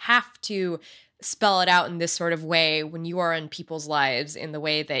thing. You have to spell it out in this sort of way when you are in people's lives in the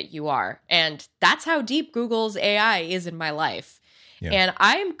way that you are. And that's how deep Google's AI is in my life. Yeah. And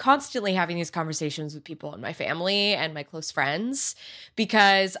I'm constantly having these conversations with people in my family and my close friends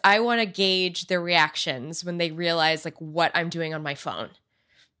because I want to gauge their reactions when they realize what I'm doing on my phone.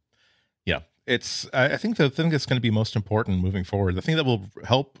 Yeah. I think the thing that's going to be most important moving forward, the thing that will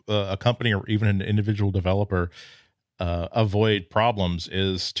help a company or even an individual developer avoid problems,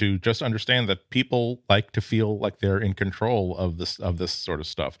 is to just understand that people like to feel like they're in control of this sort of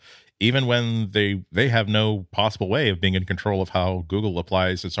stuff, even when they have no possible way of being in control of how Google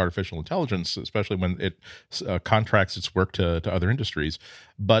applies its artificial intelligence, especially when it contracts its work to other industries.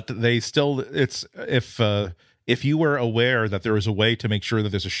 But they still, if you were aware that there is a way to make sure that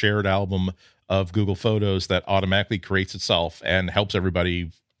there's a shared album of Google Photos that automatically creates itself and helps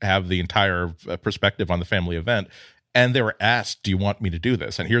everybody have the entire perspective on the family event, and they were asked, do you want me to do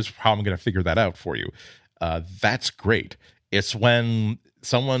this? And here's how I'm going to figure that out for you. That's great. It's when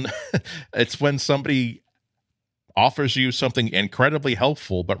somebody offers you something incredibly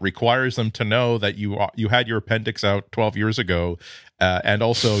helpful, but requires them to know that you had your appendix out 12 years ago, and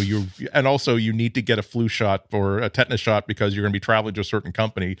also you need to get a flu shot or a tetanus shot because you're going to be traveling to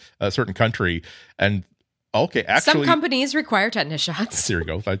a certain country, and okay, actually, some companies require tetanus shots. There you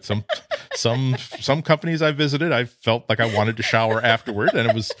go. Some companies I visited, I felt like I wanted to shower afterward, and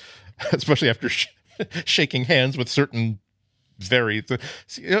it was especially after shaking hands with certain. Have you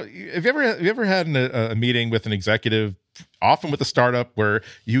ever had a meeting with an executive often with a startup where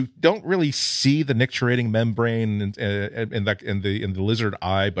you don't really see the nicturating membrane in the lizard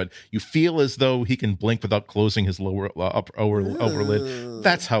eye, but you feel as though he can blink without closing his lower upper lid.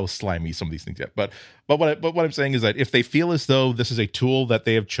 That's how slimy some of these things get. But what I'm saying is that if they feel as though this is a tool that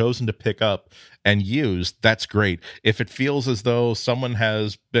they have chosen to pick up and use, that's great. If it feels as though someone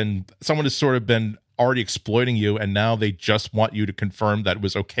has sort of been already exploiting you and now they just want you to confirm that it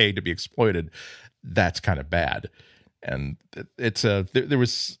was okay to be exploited, that's kind of bad. And it's there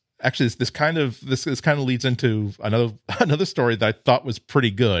was actually this kind of leads into another story that I thought was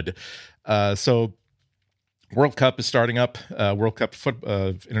pretty good. So World Cup is starting up. World Cup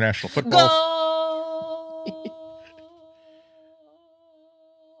international football.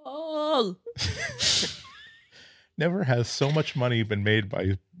 Goal! Never has so much money been made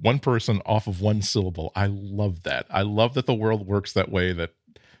by one person off of one syllable. I love that. I love that the world works that way. That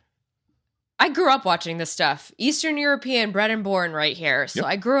I grew up watching this stuff. Eastern European, bred and born right here. So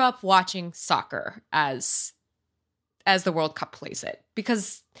I grew up watching soccer as the World Cup plays it.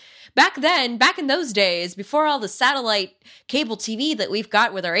 Because back in those days, before all the satellite cable TV that we've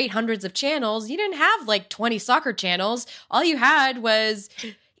got with our 800s of channels, you didn't have like 20 soccer channels. All you had was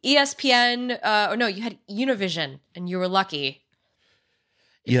ESPN, you had Univision, and you were lucky.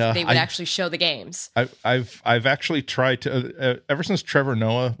 Yeah, they would actually show the games. I've actually tried to ever since Trevor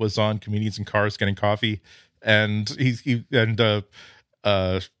Noah was on Comedians in Cars Getting Coffee, and they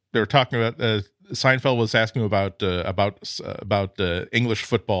were talking about Seinfeld was asking about English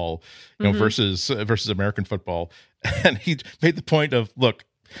football, versus American football, and he made the point of, look,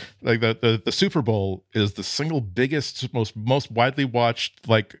 like the Super Bowl is the single biggest, most widely watched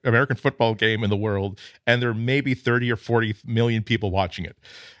like American football game in the world, and there are maybe 30 or 40 million people watching it.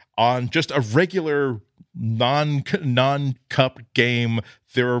 On just a regular non-cup game,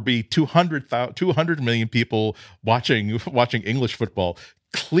 there will be 200 million people watching English football.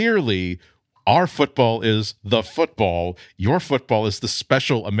 Clearly, our football is the football. Your football is the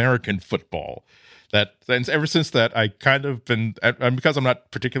special American football. And ever since that, I kind of been, and because I'm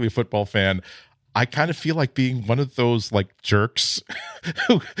not particularly a football fan, I kind of feel like being one of those like jerks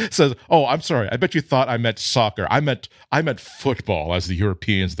who says, "Oh, I'm sorry. I bet you thought I meant soccer. I meant football," as the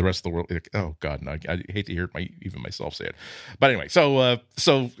Europeans, the rest of the world. Like, oh God, no, I hate to hear even myself say it. But anyway, so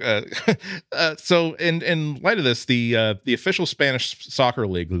in light of this, the official Spanish soccer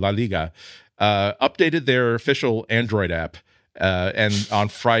league, La Liga, updated their official Android app. And on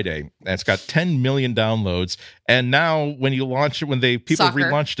Friday, and it's got 10 million downloads. And now, when you launch it, people soccer.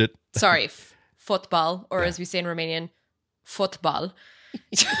 relaunched it. Sorry, football, or as we say in Romanian, football.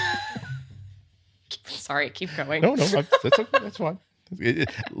 Sorry, keep going. No, that's okay. That's fine.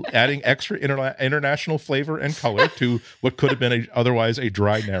 Adding extra international flavor and color to what could have been otherwise a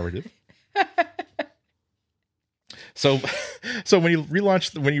dry narrative. So when you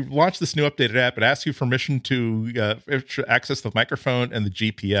launch this new updated app, it asks you permission to access the microphone and the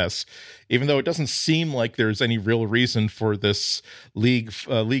GPS, even though it doesn't seem like there's any real reason for this league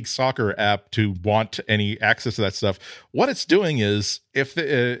soccer app to want any access to that stuff. What it's doing is, if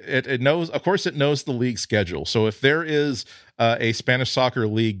it knows, of course, it knows the league schedule. So if there is a Spanish soccer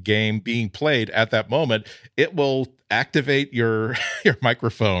league game being played at that moment, it will activate your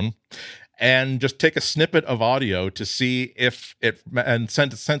microphone and just take a snippet of audio to see if it, and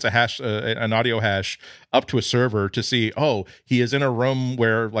sends a hash, an audio hash up to a server to see, oh, he is in a room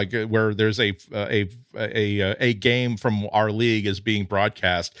where there's a game from our league is being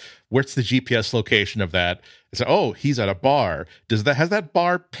broadcast. What's the GPS location of that? So, oh, he's at a bar. Has that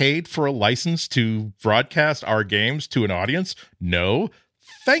bar paid for a license to broadcast our games to an audience? No.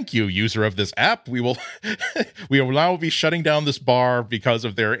 Thank you, user of this app. We will now be shutting down this bar because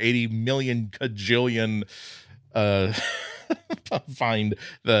of their 80 million cajillion find.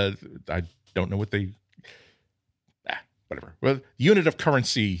 I don't know what they whatever. Well, unit of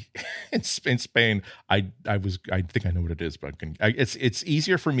currency in Spain. I think I know what it is, but it's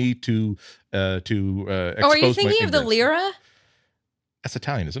easier for me to expose. Oh, are you thinking of the lira? That's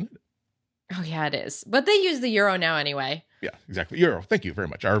Italian, isn't it? Oh yeah, it is. But they use the euro now anyway. Yeah, exactly. Euro. Thank you very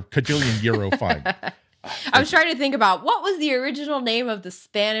much. Our cajillion euro fine. I was trying to think about what was the original name of the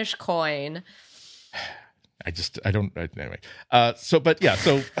Spanish coin. Anyway.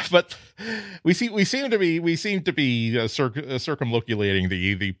 But we seem to be circumlocuting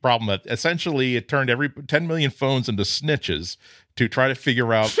the problem that essentially it turned every 10 million phones into snitches, to try to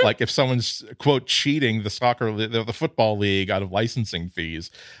figure out like if someone's quote cheating the football league out of licensing fees.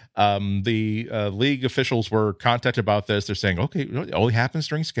 The league officials were contacted about this. They're saying, okay, it only happens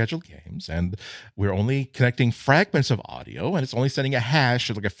during scheduled games, and we're only connecting fragments of audio, and it's only sending a hash,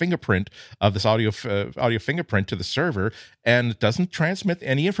 like a fingerprint of this audio fingerprint to the server, and it doesn't transmit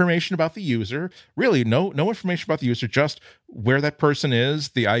any information about the user. Really, no information about the user, just where that person is,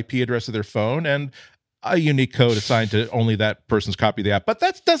 the IP address of their phone, and a unique code assigned to only that person's copy of the app. But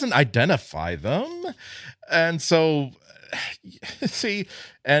that doesn't identify them. And so, see,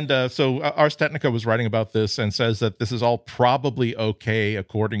 and so Ars Technica was writing about this and says that this is all probably okay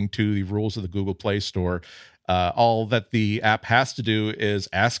according to the rules of the Google Play Store. All that the app has to do is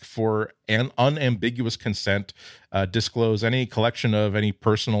ask for an unambiguous consent, disclose any collection of any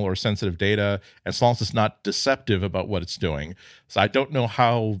personal or sensitive data, as long as it's not deceptive about what it's doing. So I don't know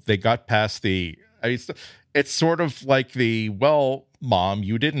how they got past it's sort of like well, Mom,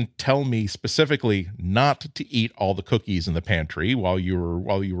 you didn't tell me specifically not to eat all the cookies in the pantry while you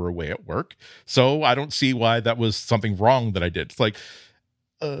were away at work. So I don't see why that was something wrong that I did. It's like,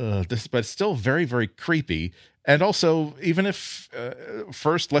 but it's still very, very creepy. And also, even if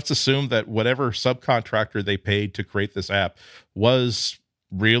first, let's assume that whatever subcontractor they paid to create this app was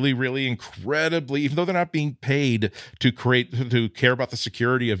really, really incredibly, even though they're not being paid to care about the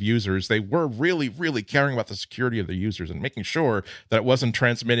security of users, they were really, really caring about the security of the users and making sure that it wasn't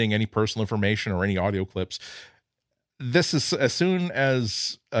transmitting any personal information or any audio clips. This is as soon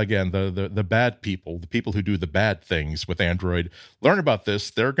as, again, the bad people, the people who do the bad things with Android, learn about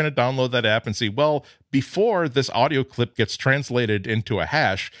this, they're going to download that app and see, well, before this audio clip gets translated into a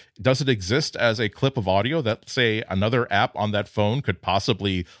hash, does it exist as a clip of audio that, say, another app on that phone could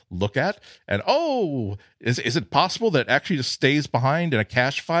possibly look at? And, is it possible that it actually just stays behind in a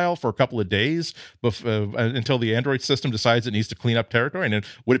cache file for a couple of days until the Android system decides it needs to clean up territory? And then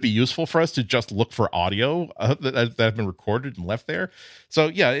would it be useful for us to just look for audio that have been recorded and left there? So,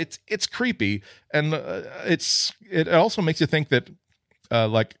 yeah, it's creepy. And it also makes you think that,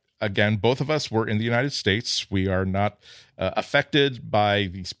 again, both of us were in the United States. We are not affected by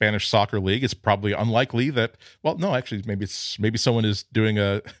the Spanish Soccer League. It's probably unlikely that. Well, no, actually, maybe someone is doing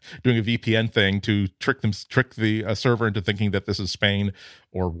a VPN thing to trick the server into thinking that this is Spain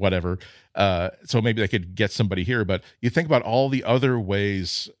or whatever. So maybe they could get somebody here. But you think about all the other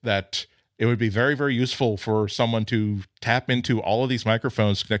ways that it would be very, very useful for someone to tap into all of these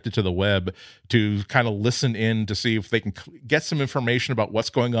microphones connected to the web to kind of listen in to see if they can get some information about what's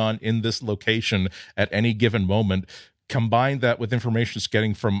going on in this location at any given moment, combine that with information it's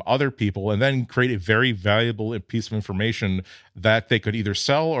getting from other people, and then create a very valuable piece of information that they could either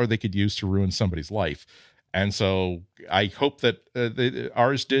sell or they could use to ruin somebody's life. And so I hope that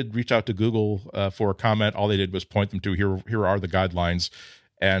Ars did reach out to Google for a comment. All they did was point them to here are the guidelines.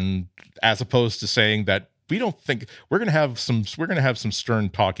 And as opposed to saying that we don't think we're going to have some stern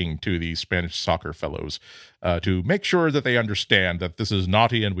talking to these Spanish soccer fellows to make sure that they understand that this is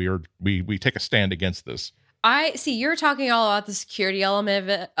naughty and we take a stand against this. I see you're talking all about the security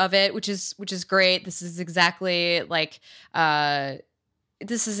element of it, which is great. This is exactly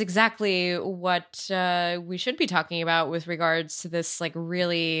what we should be talking about with regards to this, like,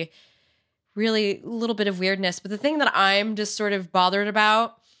 really, really little bit of weirdness. But the thing that I'm just sort of bothered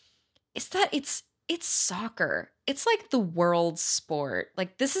about is that it's soccer. It's like the world sport.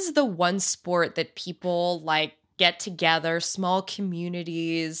 Like, this is the one sport that people like get together, small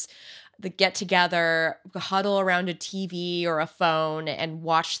communities that get together, huddle around a TV or a phone and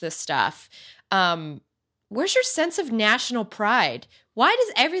watch this stuff. Where's your sense of national pride? Why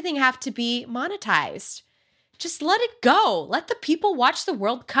does everything have to be monetized? Just let it go. Let the people watch the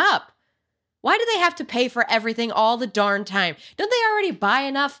World Cup. Why do they have to pay for everything all the darn time? Don't they already buy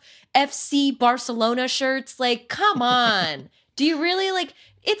enough FC Barcelona shirts? Like, come on. Do you really, like,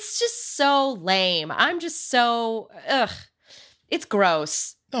 it's just so lame. I'm just so, it's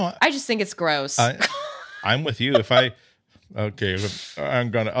gross. No, I just think it's gross. I'm with you. If I, okay, I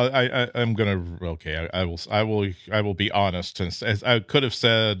will be honest. As I could have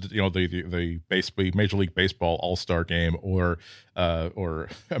said, the basically Major League Baseball All-Star Game or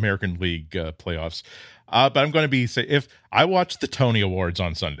American League playoffs. But I'm going to say, if I watched the Tony Awards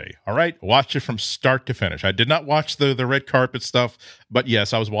on Sunday, all right, watch it from start to finish. I did not watch the red carpet stuff, but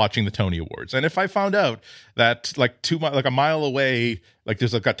yes, I was watching the Tony Awards. And if I found out that like a mile away, Like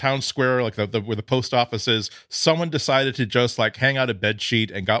there's like a town square, like the where the post office is. Someone decided to just like hang out a bed sheet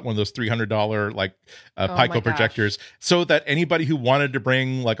and got one of those $300 like Pico projectors, so that anybody who wanted to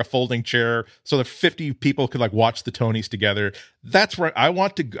bring like a folding chair, so that 50 people could like watch the Tonys together. That's where I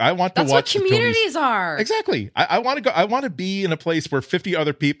want to. I want to watch. That's what communities are. Exactly. I want to go. I want to be in a place where 50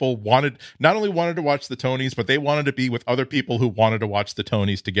 other people not only wanted to watch the Tonys, but they wanted to be with other people who wanted to watch the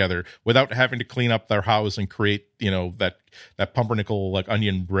Tonys together without having to clean up their house and create, that pumpernickel like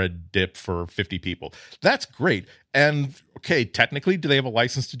onion bread dip for 50 people. That's great. And okay, technically, do they have a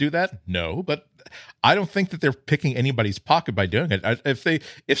license to do that? No, but I don't think that they're picking anybody's pocket by doing it.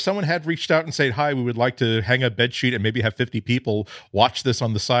 If someone had reached out and said, "Hi, we would like to hang a bed sheet and maybe have 50 people watch this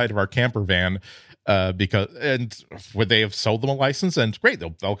on the side of our camper van," would they have sold them a license? And great,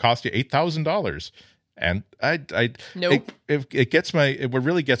 they'll cost you $8,000. And nope. What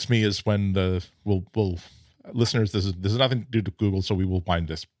really gets me is when listeners, this is nothing to do with Google, so we will wind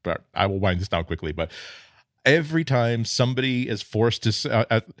this, but I will wind this down quickly. But every time somebody is forced to,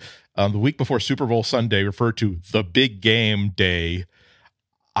 the week before Super Bowl Sunday, refer to the big game day,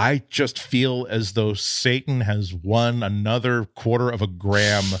 I just feel as though Satan has won another quarter of a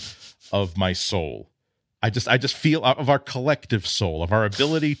gram of my soul. I just feel out of our collective soul, of our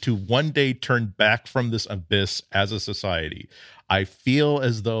ability to one day turn back from this abyss as a society. I feel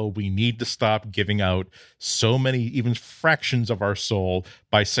as though we need to stop giving out so many, even fractions of our soul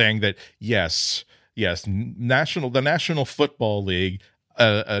by saying that, yes, the National Football League,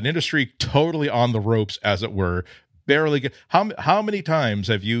 an industry totally on the ropes, as it were, barely get. How many times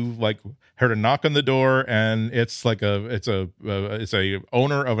have you like heard a knock on the door and it's like it's a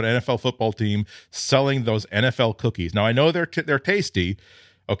owner of an NFL football team selling those NFL cookies? Now I know they're tasty.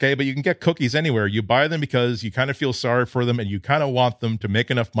 Okay, but you can get cookies anywhere. You buy them because you kind of feel sorry for them, and you kind of want them to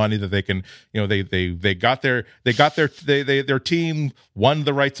make enough money that they can, their team won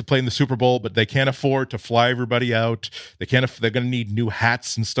the rights to play in the Super Bowl, but they can't afford to fly everybody out. They're going to need new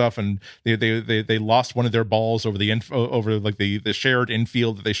hats and stuff, and they lost one of their balls over the shared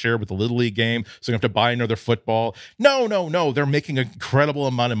infield that they share with the Little League game, so they have to buy another football. No, they're making an incredible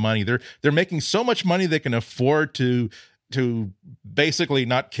amount of money. They're making so much money they can afford to basically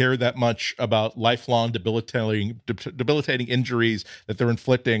not care that much about lifelong debilitating injuries that they're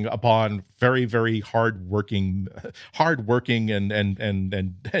inflicting upon very, very hardworking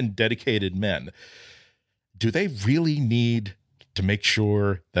and dedicated men. Do they really need to make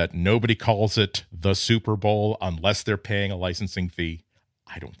sure that nobody calls it the Super Bowl unless they're paying a licensing fee?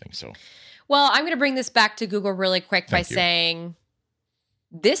 I don't think so. Well, I'm going to bring this back to Google really quick by saying,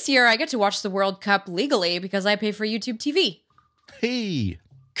 this year, I get to watch the World Cup legally because I pay for YouTube TV. Hey.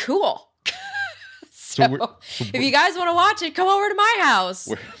 Cool. So if you guys want to watch it, come over to my house.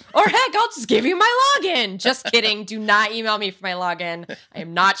 Or heck, I'll just give you my login. Just kidding. Do not email me for my login. I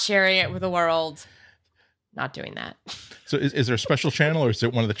am not sharing it with the world. Not doing that. So is there a special channel, or is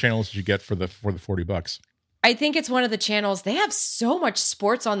it one of the channels that you get for the $40? I think it's one of the channels. They have so much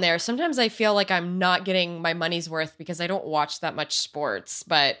sports on there. Sometimes I feel like I'm not getting my money's worth because I don't watch that much sports.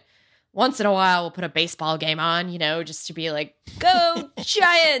 But once in a while, we'll put a baseball game on, just to be like, go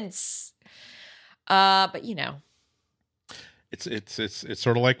Giants. But it's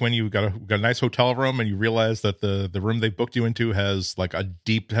sort of like when you got a nice hotel room and you realize that the room they booked you into has like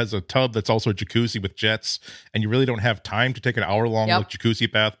has a tub that's also a jacuzzi with jets, and you really don't have time to take an hour-long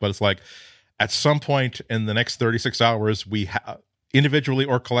jacuzzi bath, but it's like, at some point in the next 36 hours, we individually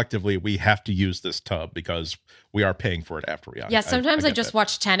or collectively, we have to use this tub because we are paying for it after we. Yeah, sometimes I just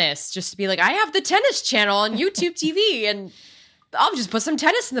watch tennis just to be like, I have the tennis channel on YouTube TV, and I'll just put some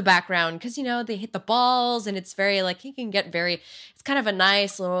tennis in the background because, they hit the balls, and it's very like, it's kind of a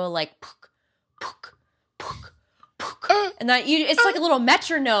nice little like, pook, pook, pook, pook. And that it's like a little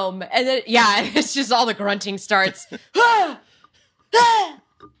metronome. And then, it's just all the grunting starts.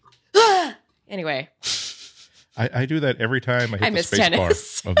 Anyway, I do that every time I hit the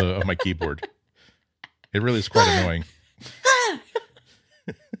space bar of my keyboard. It really is quite annoying.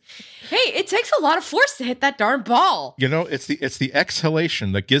 Hey, it takes a lot of force to hit that darn ball. It's the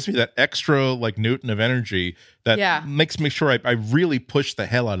exhalation that gives me that extra like Newton of energy that makes me sure I really push the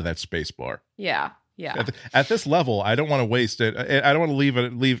hell out of that space bar. Yeah. At this level, I don't want to waste it. I don't want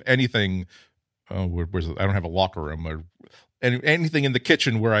to leave anything. Where's it? I don't have a locker room or anything in the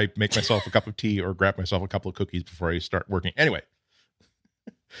kitchen where I make myself a cup of tea or grab myself a couple of cookies before I start working. Anyway,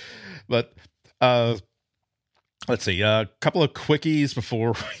 but let's see, a couple of quickies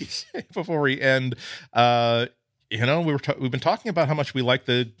before we end. We've been talking about how much we like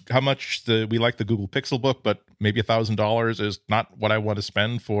the Google Pixel book, but maybe $1,000 is not what I want to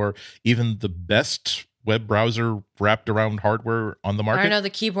spend for even the best web browser wrapped around hardware on the market. I don't know. The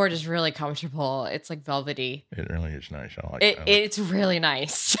keyboard is really comfortable. It's like velvety. It really is nice. I like it. it. It's really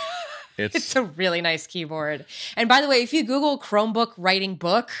nice. It's a really nice keyboard. And by the way, if you Google Chromebook writing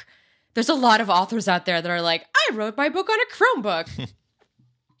book, there's a lot of authors out there that are like, I wrote my book on a Chromebook.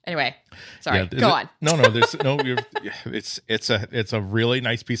 Anyway, sorry. Go on. No, there's no. It's a really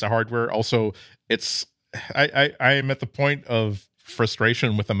nice piece of hardware. Also, I am at the point of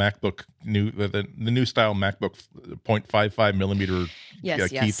frustration with the MacBook the new style MacBook 0.55 millimeter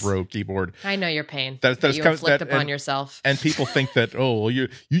key throw keyboard. I know your pain. That's you inflict upon yourself. And people think that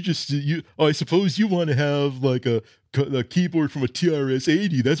I suppose you want to have like a keyboard from a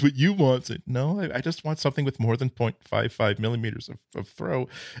TRS-80. That's what you want. No, I just want something with more than 0.55 millimeters of throw.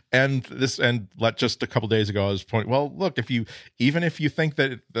 And just a couple days ago, I was pointing. Well, look, even if you think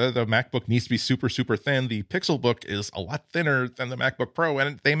that the MacBook needs to be super super thin, the Pixelbook is a lot thinner than the MacBook Pro,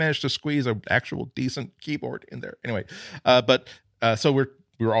 and they managed to squeeze an actual decent keyboard in there. Anyway, so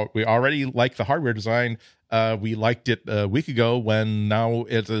we already like the hardware design. We liked it a week ago, when now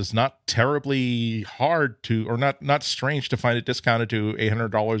it is not terribly hard to, or not strange to find it discounted to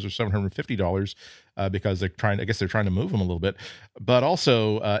 $800 or $750, because they're trying to move them a little bit. But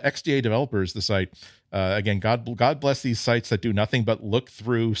also XDA Developers, the site, again, God bless these sites that do nothing but look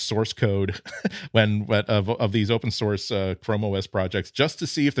through source code of these open source Chrome OS projects, just to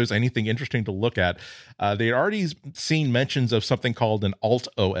see if there's anything interesting to look at. They had already seen mentions of something called an Alt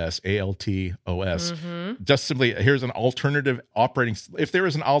OS, ALT-OS. Mm-hmm. Just simply, here's an alternative operating. If there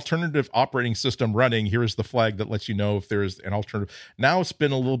is an alternative operating system running, here's the flag that lets you know if there is an alternative. Now it's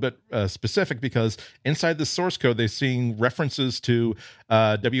been a little bit specific, because inside the source code, they're seeing references to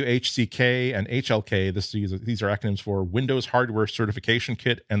WHCK and HLK. These are acronyms for Windows Hardware Certification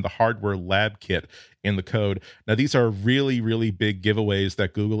Kit and the Hardware Lab Kit in the code. Now, these are really, really big giveaways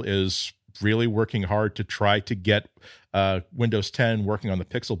that Google is really working hard to try to get Windows 10 working on the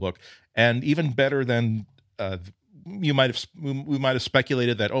Pixelbook. And even better than we might have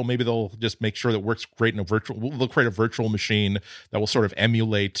speculated that, maybe they'll just make sure that it works great in they'll create a virtual machine that will sort of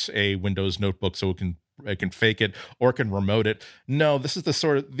emulate a Windows notebook, so it can fake it or it can remote it. No, these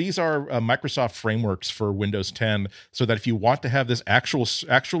are Microsoft frameworks for Windows 10, so that if you want to have this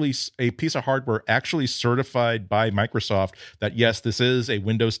actually a piece of hardware actually certified by Microsoft, that yes, this is a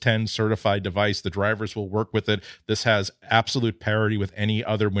Windows 10 certified device, the drivers will work with it, this has absolute parity with any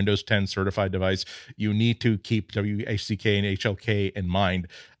other Windows 10 certified device, you need to keep WHCK and HLK in mind.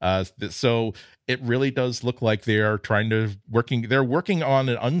 So it really does look like they are they're working on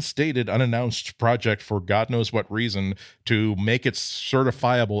an unstated, unannounced project for God knows what reason to make it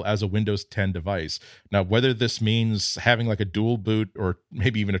certifiable as a Windows 10 device. Now, whether this means having like a dual boot or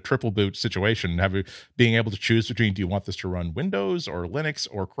maybe even a triple boot situation, being able to choose between, do you want this to run Windows or Linux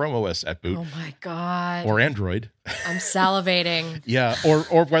or Chrome OS at boot? Oh my God. Or Android. I'm salivating. Yeah.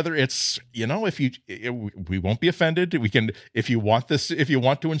 Or whether it's, we won't be offended. We can, if you want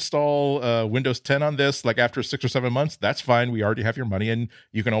to install Windows 10 on this, like after 6 or 7 months, that's fine. We already have your money, and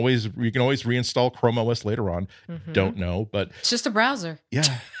you can always reinstall Chrome OS later on. Mm-hmm. Don't know, but it's just a browser.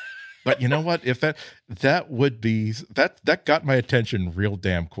 Yeah. But you know what? If that would be that got my attention real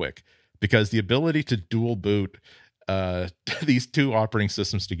damn quick, because the ability to dual boot these two operating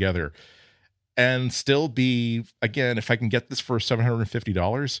systems together and still be, again, if I can get this for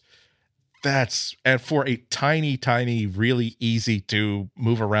 $750, and for a tiny, really easy to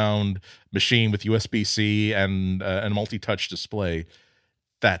move around machine with USB-C and a multi-touch display,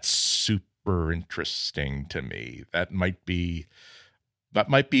 that's super interesting to me. That might be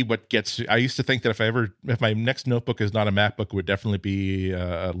what gets. I used to think that if my next notebook is not a MacBook, it would definitely be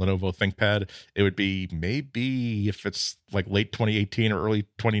a Lenovo ThinkPad. It would be, maybe if it's like late 2018 or early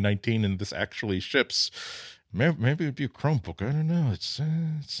 2019 and this actually ships, maybe it'd be a Chromebook. I don't know. It's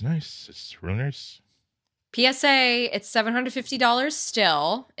nice. It's really nice. PSA, it's $750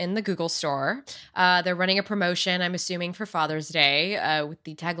 still in the Google store. They're running a promotion, I'm assuming, for Father's Day, with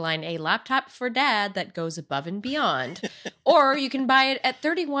the tagline, "A laptop for dad that goes above and beyond." Or you can buy it at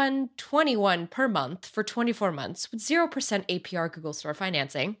 $31.21 per month for 24 months with 0% APR Google Store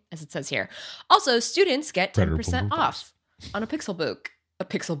financing, as it says here. Also, students get 10% off on a Pixelbook. A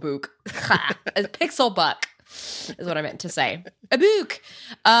Pixelbook. A Pixelbuck is what I meant to say. A book.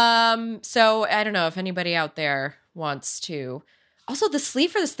 So I don't know if anybody out there wants to. Also, the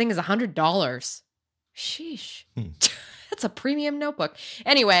sleeve for this thing is $100. Sheesh. That's a premium notebook.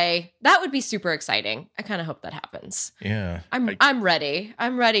 Anyway, that would be super exciting. I kind of hope that happens. Yeah. I'm ready.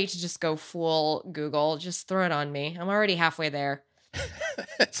 I'm ready to just go full Google. Just throw it on me. I'm already halfway there.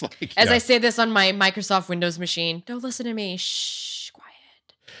 It's like, As I say this on my Microsoft Windows machine, don't listen to me. Shh, quiet.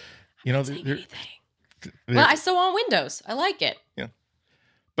 I'm not saying anything. Well, I still want Windows. I like it. Yeah.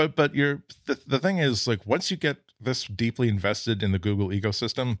 But the thing is, like, once you get this deeply invested in the Google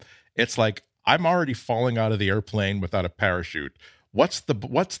ecosystem, it's like I'm already falling out of the airplane without a parachute. What's the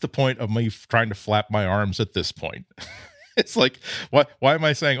point of me trying to flap my arms at this point? It's like, why am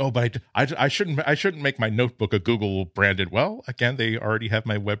I saying, oh, but I shouldn't make my notebook a Google branded? Well, again, they already have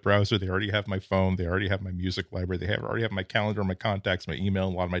my web browser, they already have my phone, they already have my music library, already have my calendar, my contacts, my email, a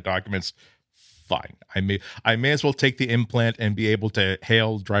lot of my documents. Fine. I may as well take the implant and be able to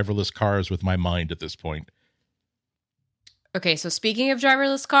hail driverless cars with my mind at this point. Okay, so speaking of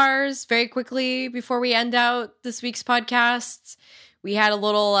driverless cars, very quickly before we end out this week's podcasts, we had a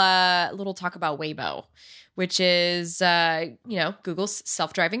little talk about Waymo, which is Google's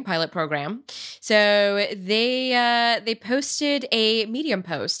self-driving pilot program. So they posted a Medium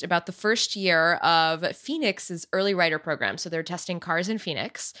post about the first year of Phoenix's early rider program. So they're testing cars in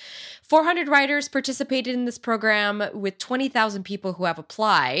Phoenix. 400 riders participated in this program with 20,000 people who have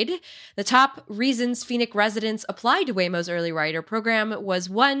applied. The top reasons Phoenix residents applied to Waymo's early rider program was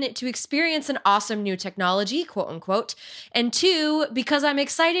 1, to experience an awesome new technology, quote unquote, and 2, because I'm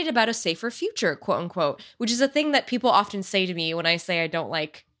excited about a safer future, quote unquote, which is a thing that people often say to me when I say I don't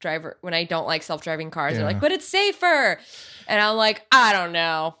like self-driving cars. Yeah. They're like, but it's safer. And I'm like, I don't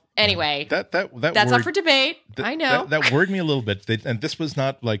know. Anyway, that's up for debate. I know that worried me a little bit. And this was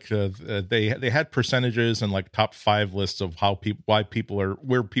not like they had percentages and like top 5 lists of where people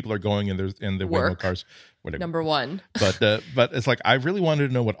are going in the Waymo cars. Whatever. Number 1. But it's like I really wanted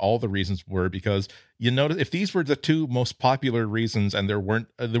to know what all the reasons were, because you notice if these were the 2 most popular reasons and there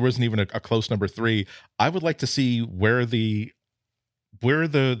wasn't even a close number 3, I would like to see where the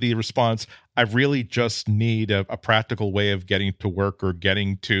response, I really just need a practical way of getting to work or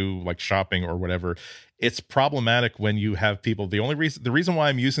getting to like shopping or whatever. It's problematic when you have people. The reason why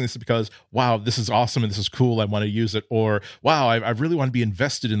I'm using this is because, wow, this is awesome and this is cool, I want to use it. Or, wow, I really want to be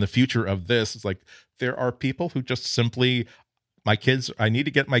invested in the future of this. It's like there are people who just simply, I need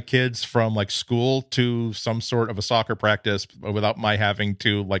to get my kids from like school to some sort of a soccer practice without my having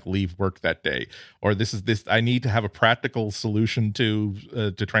to like leave work that day. Or I need to have a practical solution to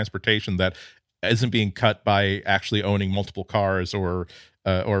transportation that isn't being cut by actually owning multiple cars or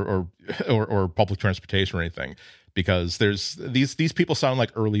public transportation or anything. Because there's these people sound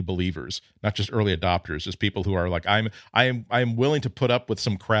like early believers, not just early adopters. Just people who are like, I'm willing to put up with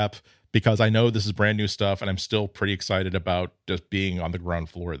some crap because I know this is brand new stuff and I'm still pretty excited about just being on the ground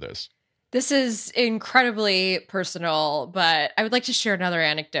floor of this. This is incredibly personal, but I would like to share another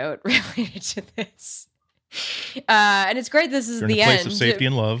anecdote related to this. And it's great this is You're the in a place end. of safety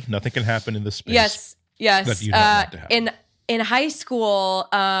and love. Nothing can happen in this space. Yes. That you don't want to happen. In high school,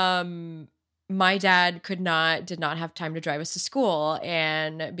 my dad did not have time to drive us to school,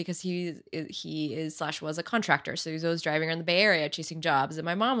 and because he was a contractor, so he was always driving around the Bay Area chasing jobs, and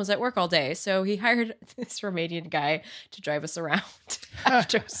my mom was at work all day, so he hired this Romanian guy to drive us around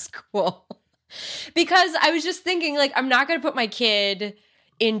after school. Because I was just thinking, like, I'm not going to put my kid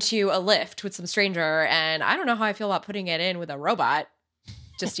into a Lyft with some stranger, and I don't know how I feel about putting it in with a robot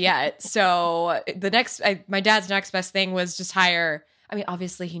just yet. So my dad's next best thing was just hire. I mean,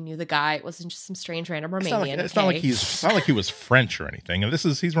 obviously he knew the guy. It wasn't just some strange random Romanian. It's not like he was French or anything. And he's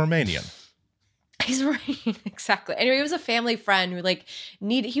Romanian. He's Romanian, exactly. Anyway, he was a family friend who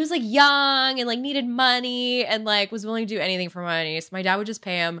he was like young and like needed money and like was willing to do anything for money. So my dad would just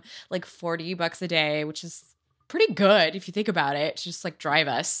pay him like $40 a day, which is pretty good if you think about it, to just like drive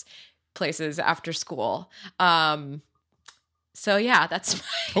us places after school. So yeah, that's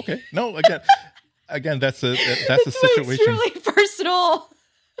okay. No, again, that's a situation. It's really personal.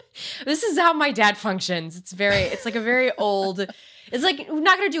 This is how my dad functions. It's like a very old. It's like we're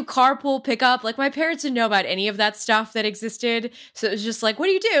not gonna do carpool pickup. Like my parents didn't know about any of that stuff that existed, so it was just like, what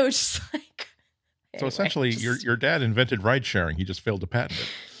do you do? Just like. So essentially, your dad invented ride sharing. He just failed to patent it.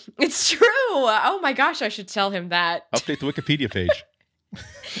 It's true. Oh my gosh, I should tell him that. Update the Wikipedia page.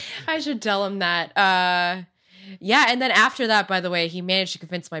 I should tell him that. Yeah, and then after that, by the way, he managed to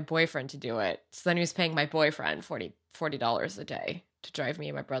convince my boyfriend to do it. So then he was paying my boyfriend $40 a day to drive me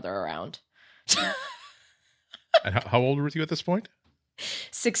and my brother around. And how old were you at this point?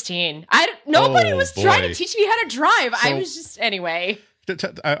 16. Nobody was trying to teach me how to drive. I was just anyway.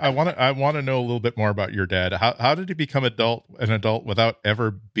 I want to know a little bit more about your dad. How did he become an adult without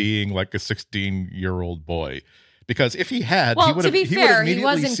ever being like a 16-year-old boy? Because if he had, he would have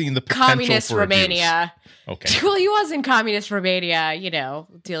immediately seen the potential communist for Romania. Abuse. Okay. Well, he was in communist Romania,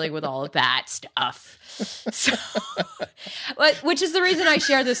 dealing with all of that stuff. So, which is the reason I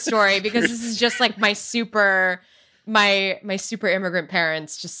share this story, because this is just like my super my super immigrant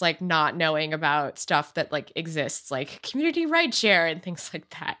parents just like not knowing about stuff that like exists, like community rideshare and things like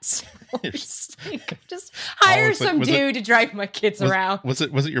that. So just hire some dude to drive my kids around. Was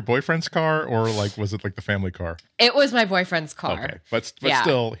it your boyfriend's car, or like was it like the family car? It was my boyfriend's car. Okay, but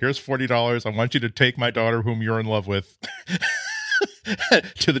still, here's $40. I want you to take my daughter, whom you're in love with,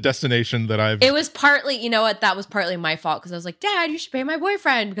 to the destination that I've... It was partly, you know what, that was partly my fault, because I was like, Dad, you should pay my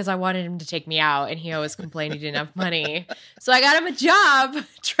boyfriend, because I wanted him to take me out, and he always complained he didn't have money. So I got him a job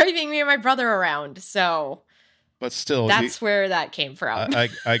driving me and my brother around. So... But still, that's where that came from. I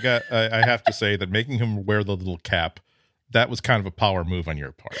have to say that making him wear the little cap, that was kind of a power move on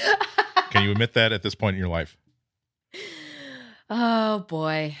your part. Can you admit that at this point in your life? Oh,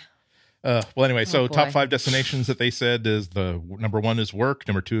 boy. Well, anyway, so top 5 destinations that they said is the number 1 is work,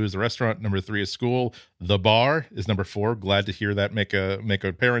 number 2 is the restaurant, number 3 is school, the bar is number 4. Glad to hear that make an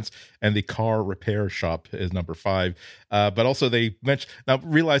appearance, and the car repair shop is number 5. But also they mentioned, now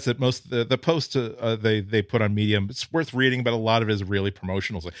realize that most of the posts they put on Medium, it's worth reading, but a lot of it is really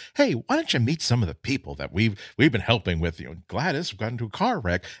promotional. It's like, hey, why don't you meet some of the people that we've been helping with you? And Gladys got into a car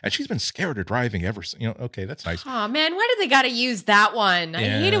wreck, and she's been scared of driving ever since. Okay, that's nice. Oh man, why do they got to use that one? I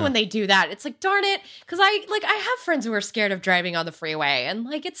hate it when they do that. It's like, darn it, because I have friends who are scared of driving on the freeway, and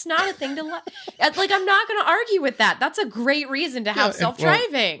like it's not a thing to like. I'm not going to argue with that. That's a great reason to have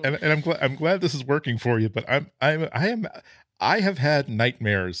self-driving. And I'm glad this is working for you. But I have had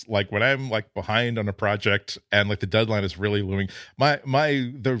nightmares, like when I'm like behind on a project and like the deadline is really looming.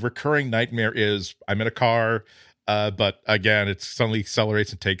 The recurring nightmare is I'm in a car. But again, it suddenly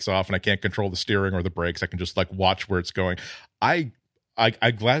accelerates and takes off, and I can't control the steering or the brakes. I can just like watch where it's going. I'm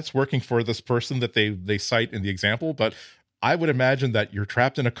glad it's working for this person that they cite in the example, but I would imagine that you're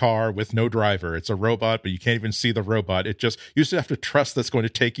trapped in a car with no driver. It's a robot, but you can't even see the robot. You just have to trust that's going to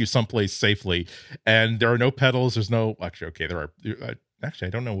take you someplace safely. And there are no pedals. There's no, actually, okay, there are, actually, I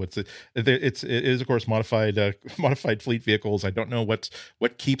don't know what's it. It is of course modified fleet vehicles. I don't know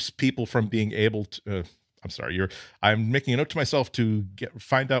what keeps people from being able to, I'm making a note to myself to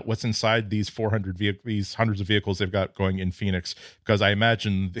find out what's inside these these hundreds of vehicles they've got going in Phoenix, because I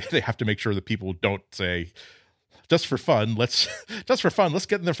imagine they have to make sure that people don't say, just for fun, let's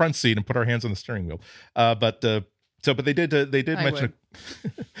get in the front seat and put our hands on the steering wheel. But they did mention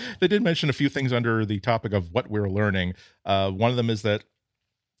they did mention a few things under the topic of what we're learning. One of them is that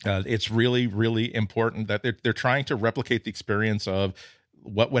it's really, really important that they're trying to replicate the experience of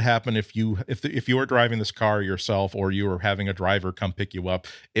what would happen if you were driving this car yourself, or you were having a driver come pick you up.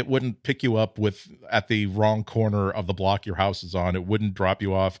 It wouldn't pick you up at the wrong corner of the block your house is on. It wouldn't drop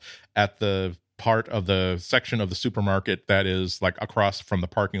you off at the part of the section of the supermarket that is like across from the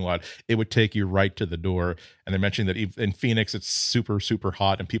parking lot. It would take you right to the door. And they mentioned that in Phoenix it's super, super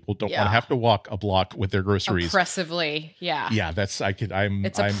hot, and people don't want to have to walk a block with their groceries. Oppressively, yeah. That's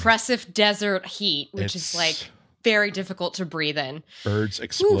it's oppressive desert heat, which is like very difficult to breathe in. Birds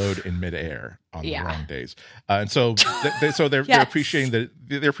explode in midair on the wrong days, and so they're appreciating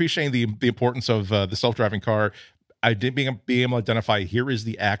the importance of the self-driving car. I did being able to identify, here is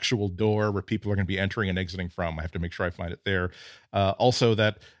the actual door where people are going to be entering and exiting from. I have to make sure I find it there. Also,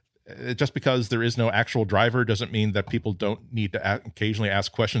 that just because there is no actual driver doesn't mean that people don't need to occasionally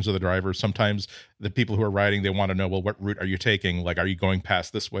ask questions of the driver. Sometimes the people who are riding, they want to know, well, what route are you taking? Like, are you going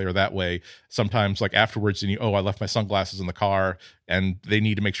past this way or that way? Sometimes, like afterwards, I left my sunglasses in the car, and they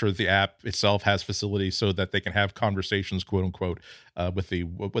need to make sure that the app itself has facilities so that they can have conversations, quote unquote, with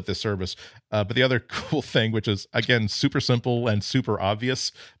the service. But the other cool thing, which is again super simple and super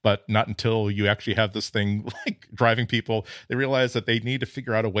obvious, but not until you actually have this thing like driving people, they realize that they need to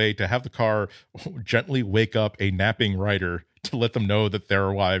figure out a way to have the car gently wake up a napping rider to let them know that they're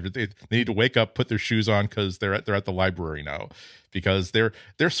arrived. They need to wake up, put their shoes on, because they're at the library now. Because they're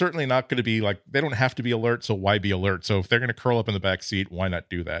certainly not going to be like, they don't have to be alert, so why be alert? So if they're going to curl up in the back seat, why not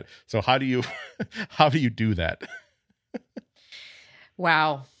do that? So how do you do that?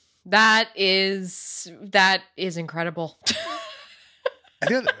 Wow, that is incredible.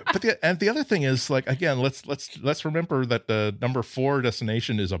 And the other thing is, like, again, let's remember that the number 4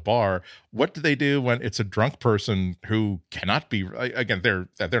 destination is a bar. What do they do when it's a drunk person who cannot be, again, they're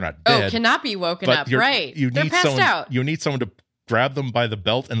not dead. Cannot be woken up, right? They're passed out. You need someone to grab them by the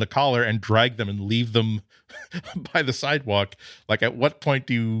belt and the collar and drag them and leave them by the sidewalk. Like, at what point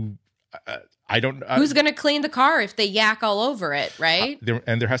do you? I don't. Who's going to clean the car if they yak all over it, right?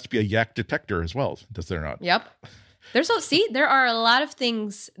 There has to be a yak detector as well, does there not? Yep. There are a lot of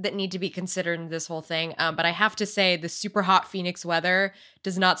things that need to be considered in this whole thing. But I have to say, the super hot Phoenix weather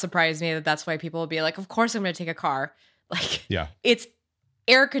does not surprise me. That's why people will be like, of course I'm going to take a car. Like, yeah, it's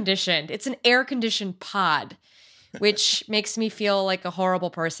air conditioned. It's an air conditioned pod. which makes me feel like a horrible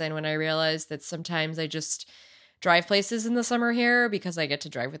person when I realize that sometimes I just drive places in the summer here because I get to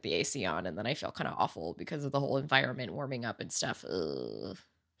drive with the AC on, and then I feel kind of awful because of the whole environment warming up and stuff. Ugh.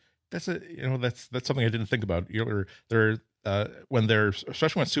 That's something I didn't think about. When there's,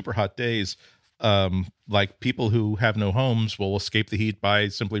 especially when it's super hot days, like people who have no homes will escape the heat by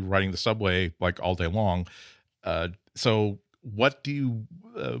simply riding the subway like all day long. So what do you,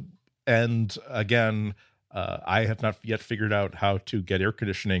 and again, I have not yet figured out how to get air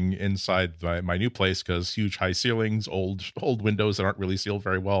conditioning inside my new place because huge high ceilings, old windows that aren't really sealed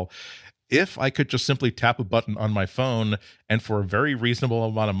very well. If I could just simply tap a button on my phone and for a very reasonable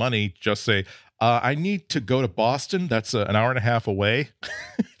amount of money, just say, I need to go to Boston. That's an hour and a half away.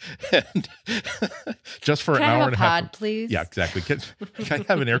 And just for Can an I hour have and a a half. pod, please? Yeah, exactly. Can I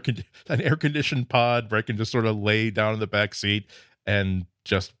have an air conditioned pod where I can just sort of lay down in the back seat and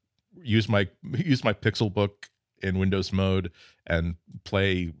just use my Pixel book in Windows mode and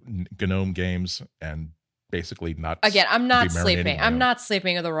play GNOME games and basically not. Again, I'm not be marinating sleeping. my I'm own. not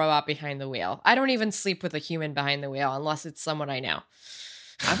sleeping with a robot behind the wheel. I don't even sleep with a human behind the wheel unless it's someone I know.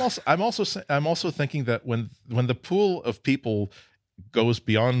 I'm also thinking that when the pool of people goes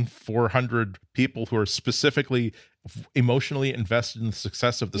beyond 400 people who are specifically emotionally invested in the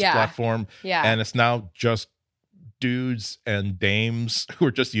success of this platform, and it's now just dudes and dames who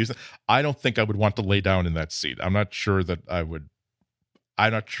are just using, I don't think I would want to lay down in that seat. I'm not sure that I would.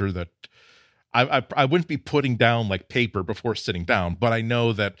 I'm not sure that I wouldn't be putting down like paper before sitting down, but I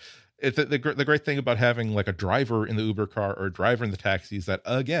know that the great thing about having like a driver in the Uber car or a driver in the taxi is that,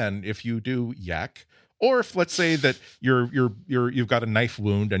 again, if you do yak, or if let's say that you've got a knife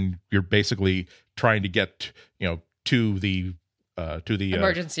wound and you're basically trying to get to the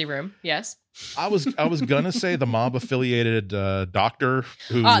emergency room. Yes. I was gonna say the mob affiliated doctor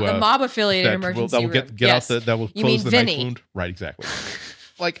who the mob affiliated emergency room. That will You close mean the Vinny. knife wound. Right, exactly.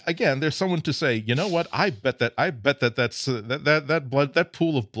 Like, again, there's someone to say, you know what? I bet that's that blood, that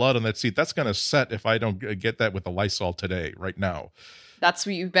pool of blood on that seat, that's gonna set if I don't get that with the Lysol today, right now. That's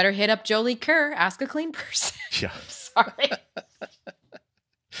what you better hit up Jolie Kerr. Ask a clean person. Yeah. Sorry.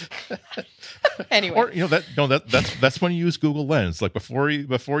 Anyway, or that's when you use Google Lens. Like before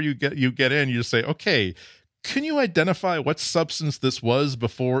you get in, you just say, okay, can you identify what substance this was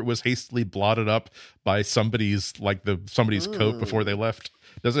before it was hastily blotted up by somebody's coat before they left?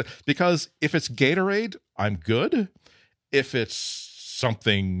 Does it? Because if it's Gatorade, I'm good. If it's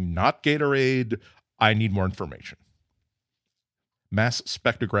something not Gatorade, I need more information. Mass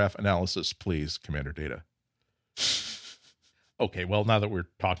spectrograph analysis, please, Commander Data. Okay, well, now that we're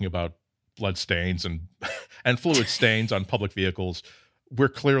talking about blood stains and fluid stains on public vehicles, we're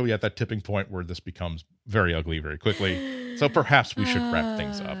clearly at that tipping point where this becomes very ugly very quickly. So perhaps we should wrap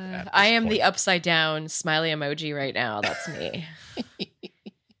things up. I am the upside down smiley emoji right now. That's me.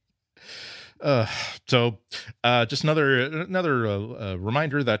 So just another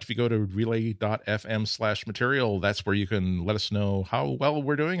reminder that if you go to relay.fm/material, that's where you can let us know how well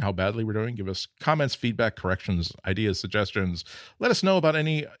we're doing, how badly we're doing. Give us comments, feedback, corrections, ideas, suggestions. Let us know about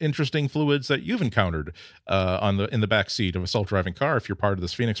any interesting fluids that you've encountered in the back seat of a self-driving car if you're part of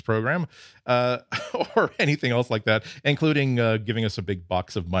this Phoenix program, or anything else like that, including giving us a big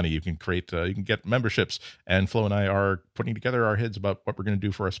box of money. You can get memberships, and Flo and I are putting together our heads about what we're going to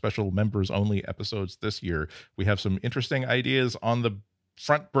do for our special members only episodes this year. We have some interesting ideas on the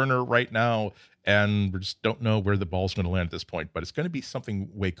front burner right now, and we just don't know where the ball's going to land at this point, but it's going to be something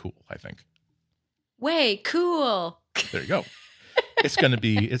way cool, I think. Way cool. There you go. It's going to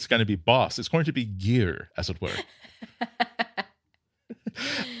be boss. It's going to be gear, as it were.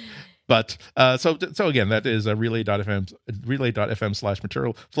 But so again, that is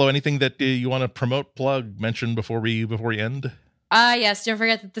relay.fm/material. Flo, anything that you want to promote, plug, mention before we end? Yes, don't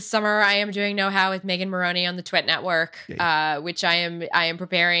forget that this summer I am doing Know How with Megan Moroney on the Twit Network, which I am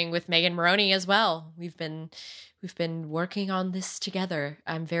preparing with Megan Moroney as well. We've been working on this together.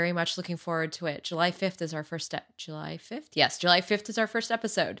 I'm very much looking forward to it. July 5th is our first step. July 5th? Yes, July 5th is our first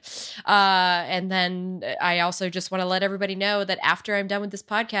episode. And then I also just want to let everybody know that after I'm done with this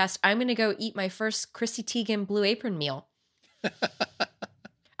podcast, I'm going to go eat my first Chrissy Teigen Blue Apron meal.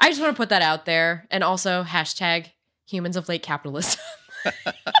 I just want to put that out there. And also hashtag humans of late capitalism.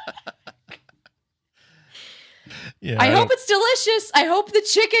 Yeah, I hope it's delicious. I hope the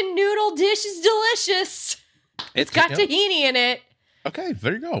chicken noodle dish is delicious. It's got tahini in it. Okay,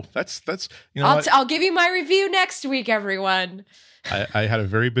 there you go. That's I'll give you my review next week, everyone. I had a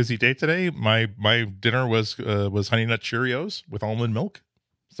very busy day today. My dinner was Honey Nut Cheerios with almond milk.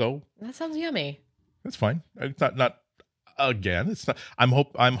 So that sounds yummy. That's fine. It's not Again, it's not.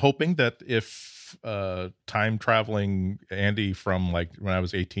 I'm hoping that if time traveling Andy from like when I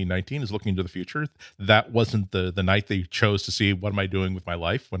was 18, 19 is looking into the future, that wasn't the night they chose to see what am I doing with my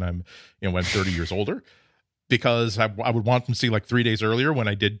life when I'm when I'm 30 years older, because I would want them to see like 3 days earlier when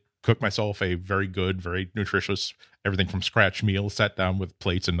I did cook myself a very good, very nutritious, everything from scratch meal, sat down with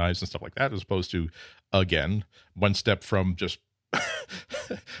plates and knives and stuff like that, as opposed to, again, one step from just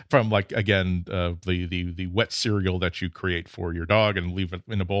from like, again, the wet cereal that you create for your dog and leave it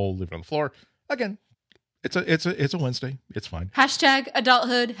in a bowl, leave it on the floor. Again, it's a Wednesday. It's fine. Hashtag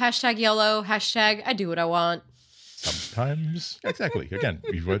adulthood, hashtag YOLO, hashtag I do what I want. Sometimes, exactly. Again,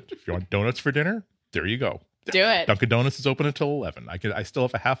 if you want donuts for dinner, there you go. Do it. Dunkin' Donuts is open until 11. I still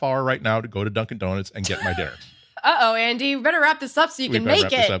have a half hour right now to go to Dunkin' Donuts and get my dinner. Uh-oh, Andy, we better wrap this up so you can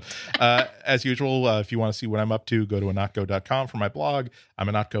make it. As usual, if you want to see what I'm up to, go to anatco.com for my blog. I'm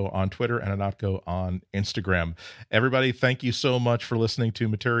Anatco on Twitter and Anatco on Instagram. Everybody, thank you so much for listening to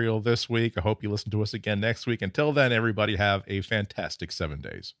Material this week. I hope you listen to us again next week. Until then, everybody have a fantastic 7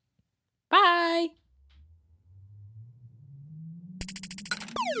 days. Bye.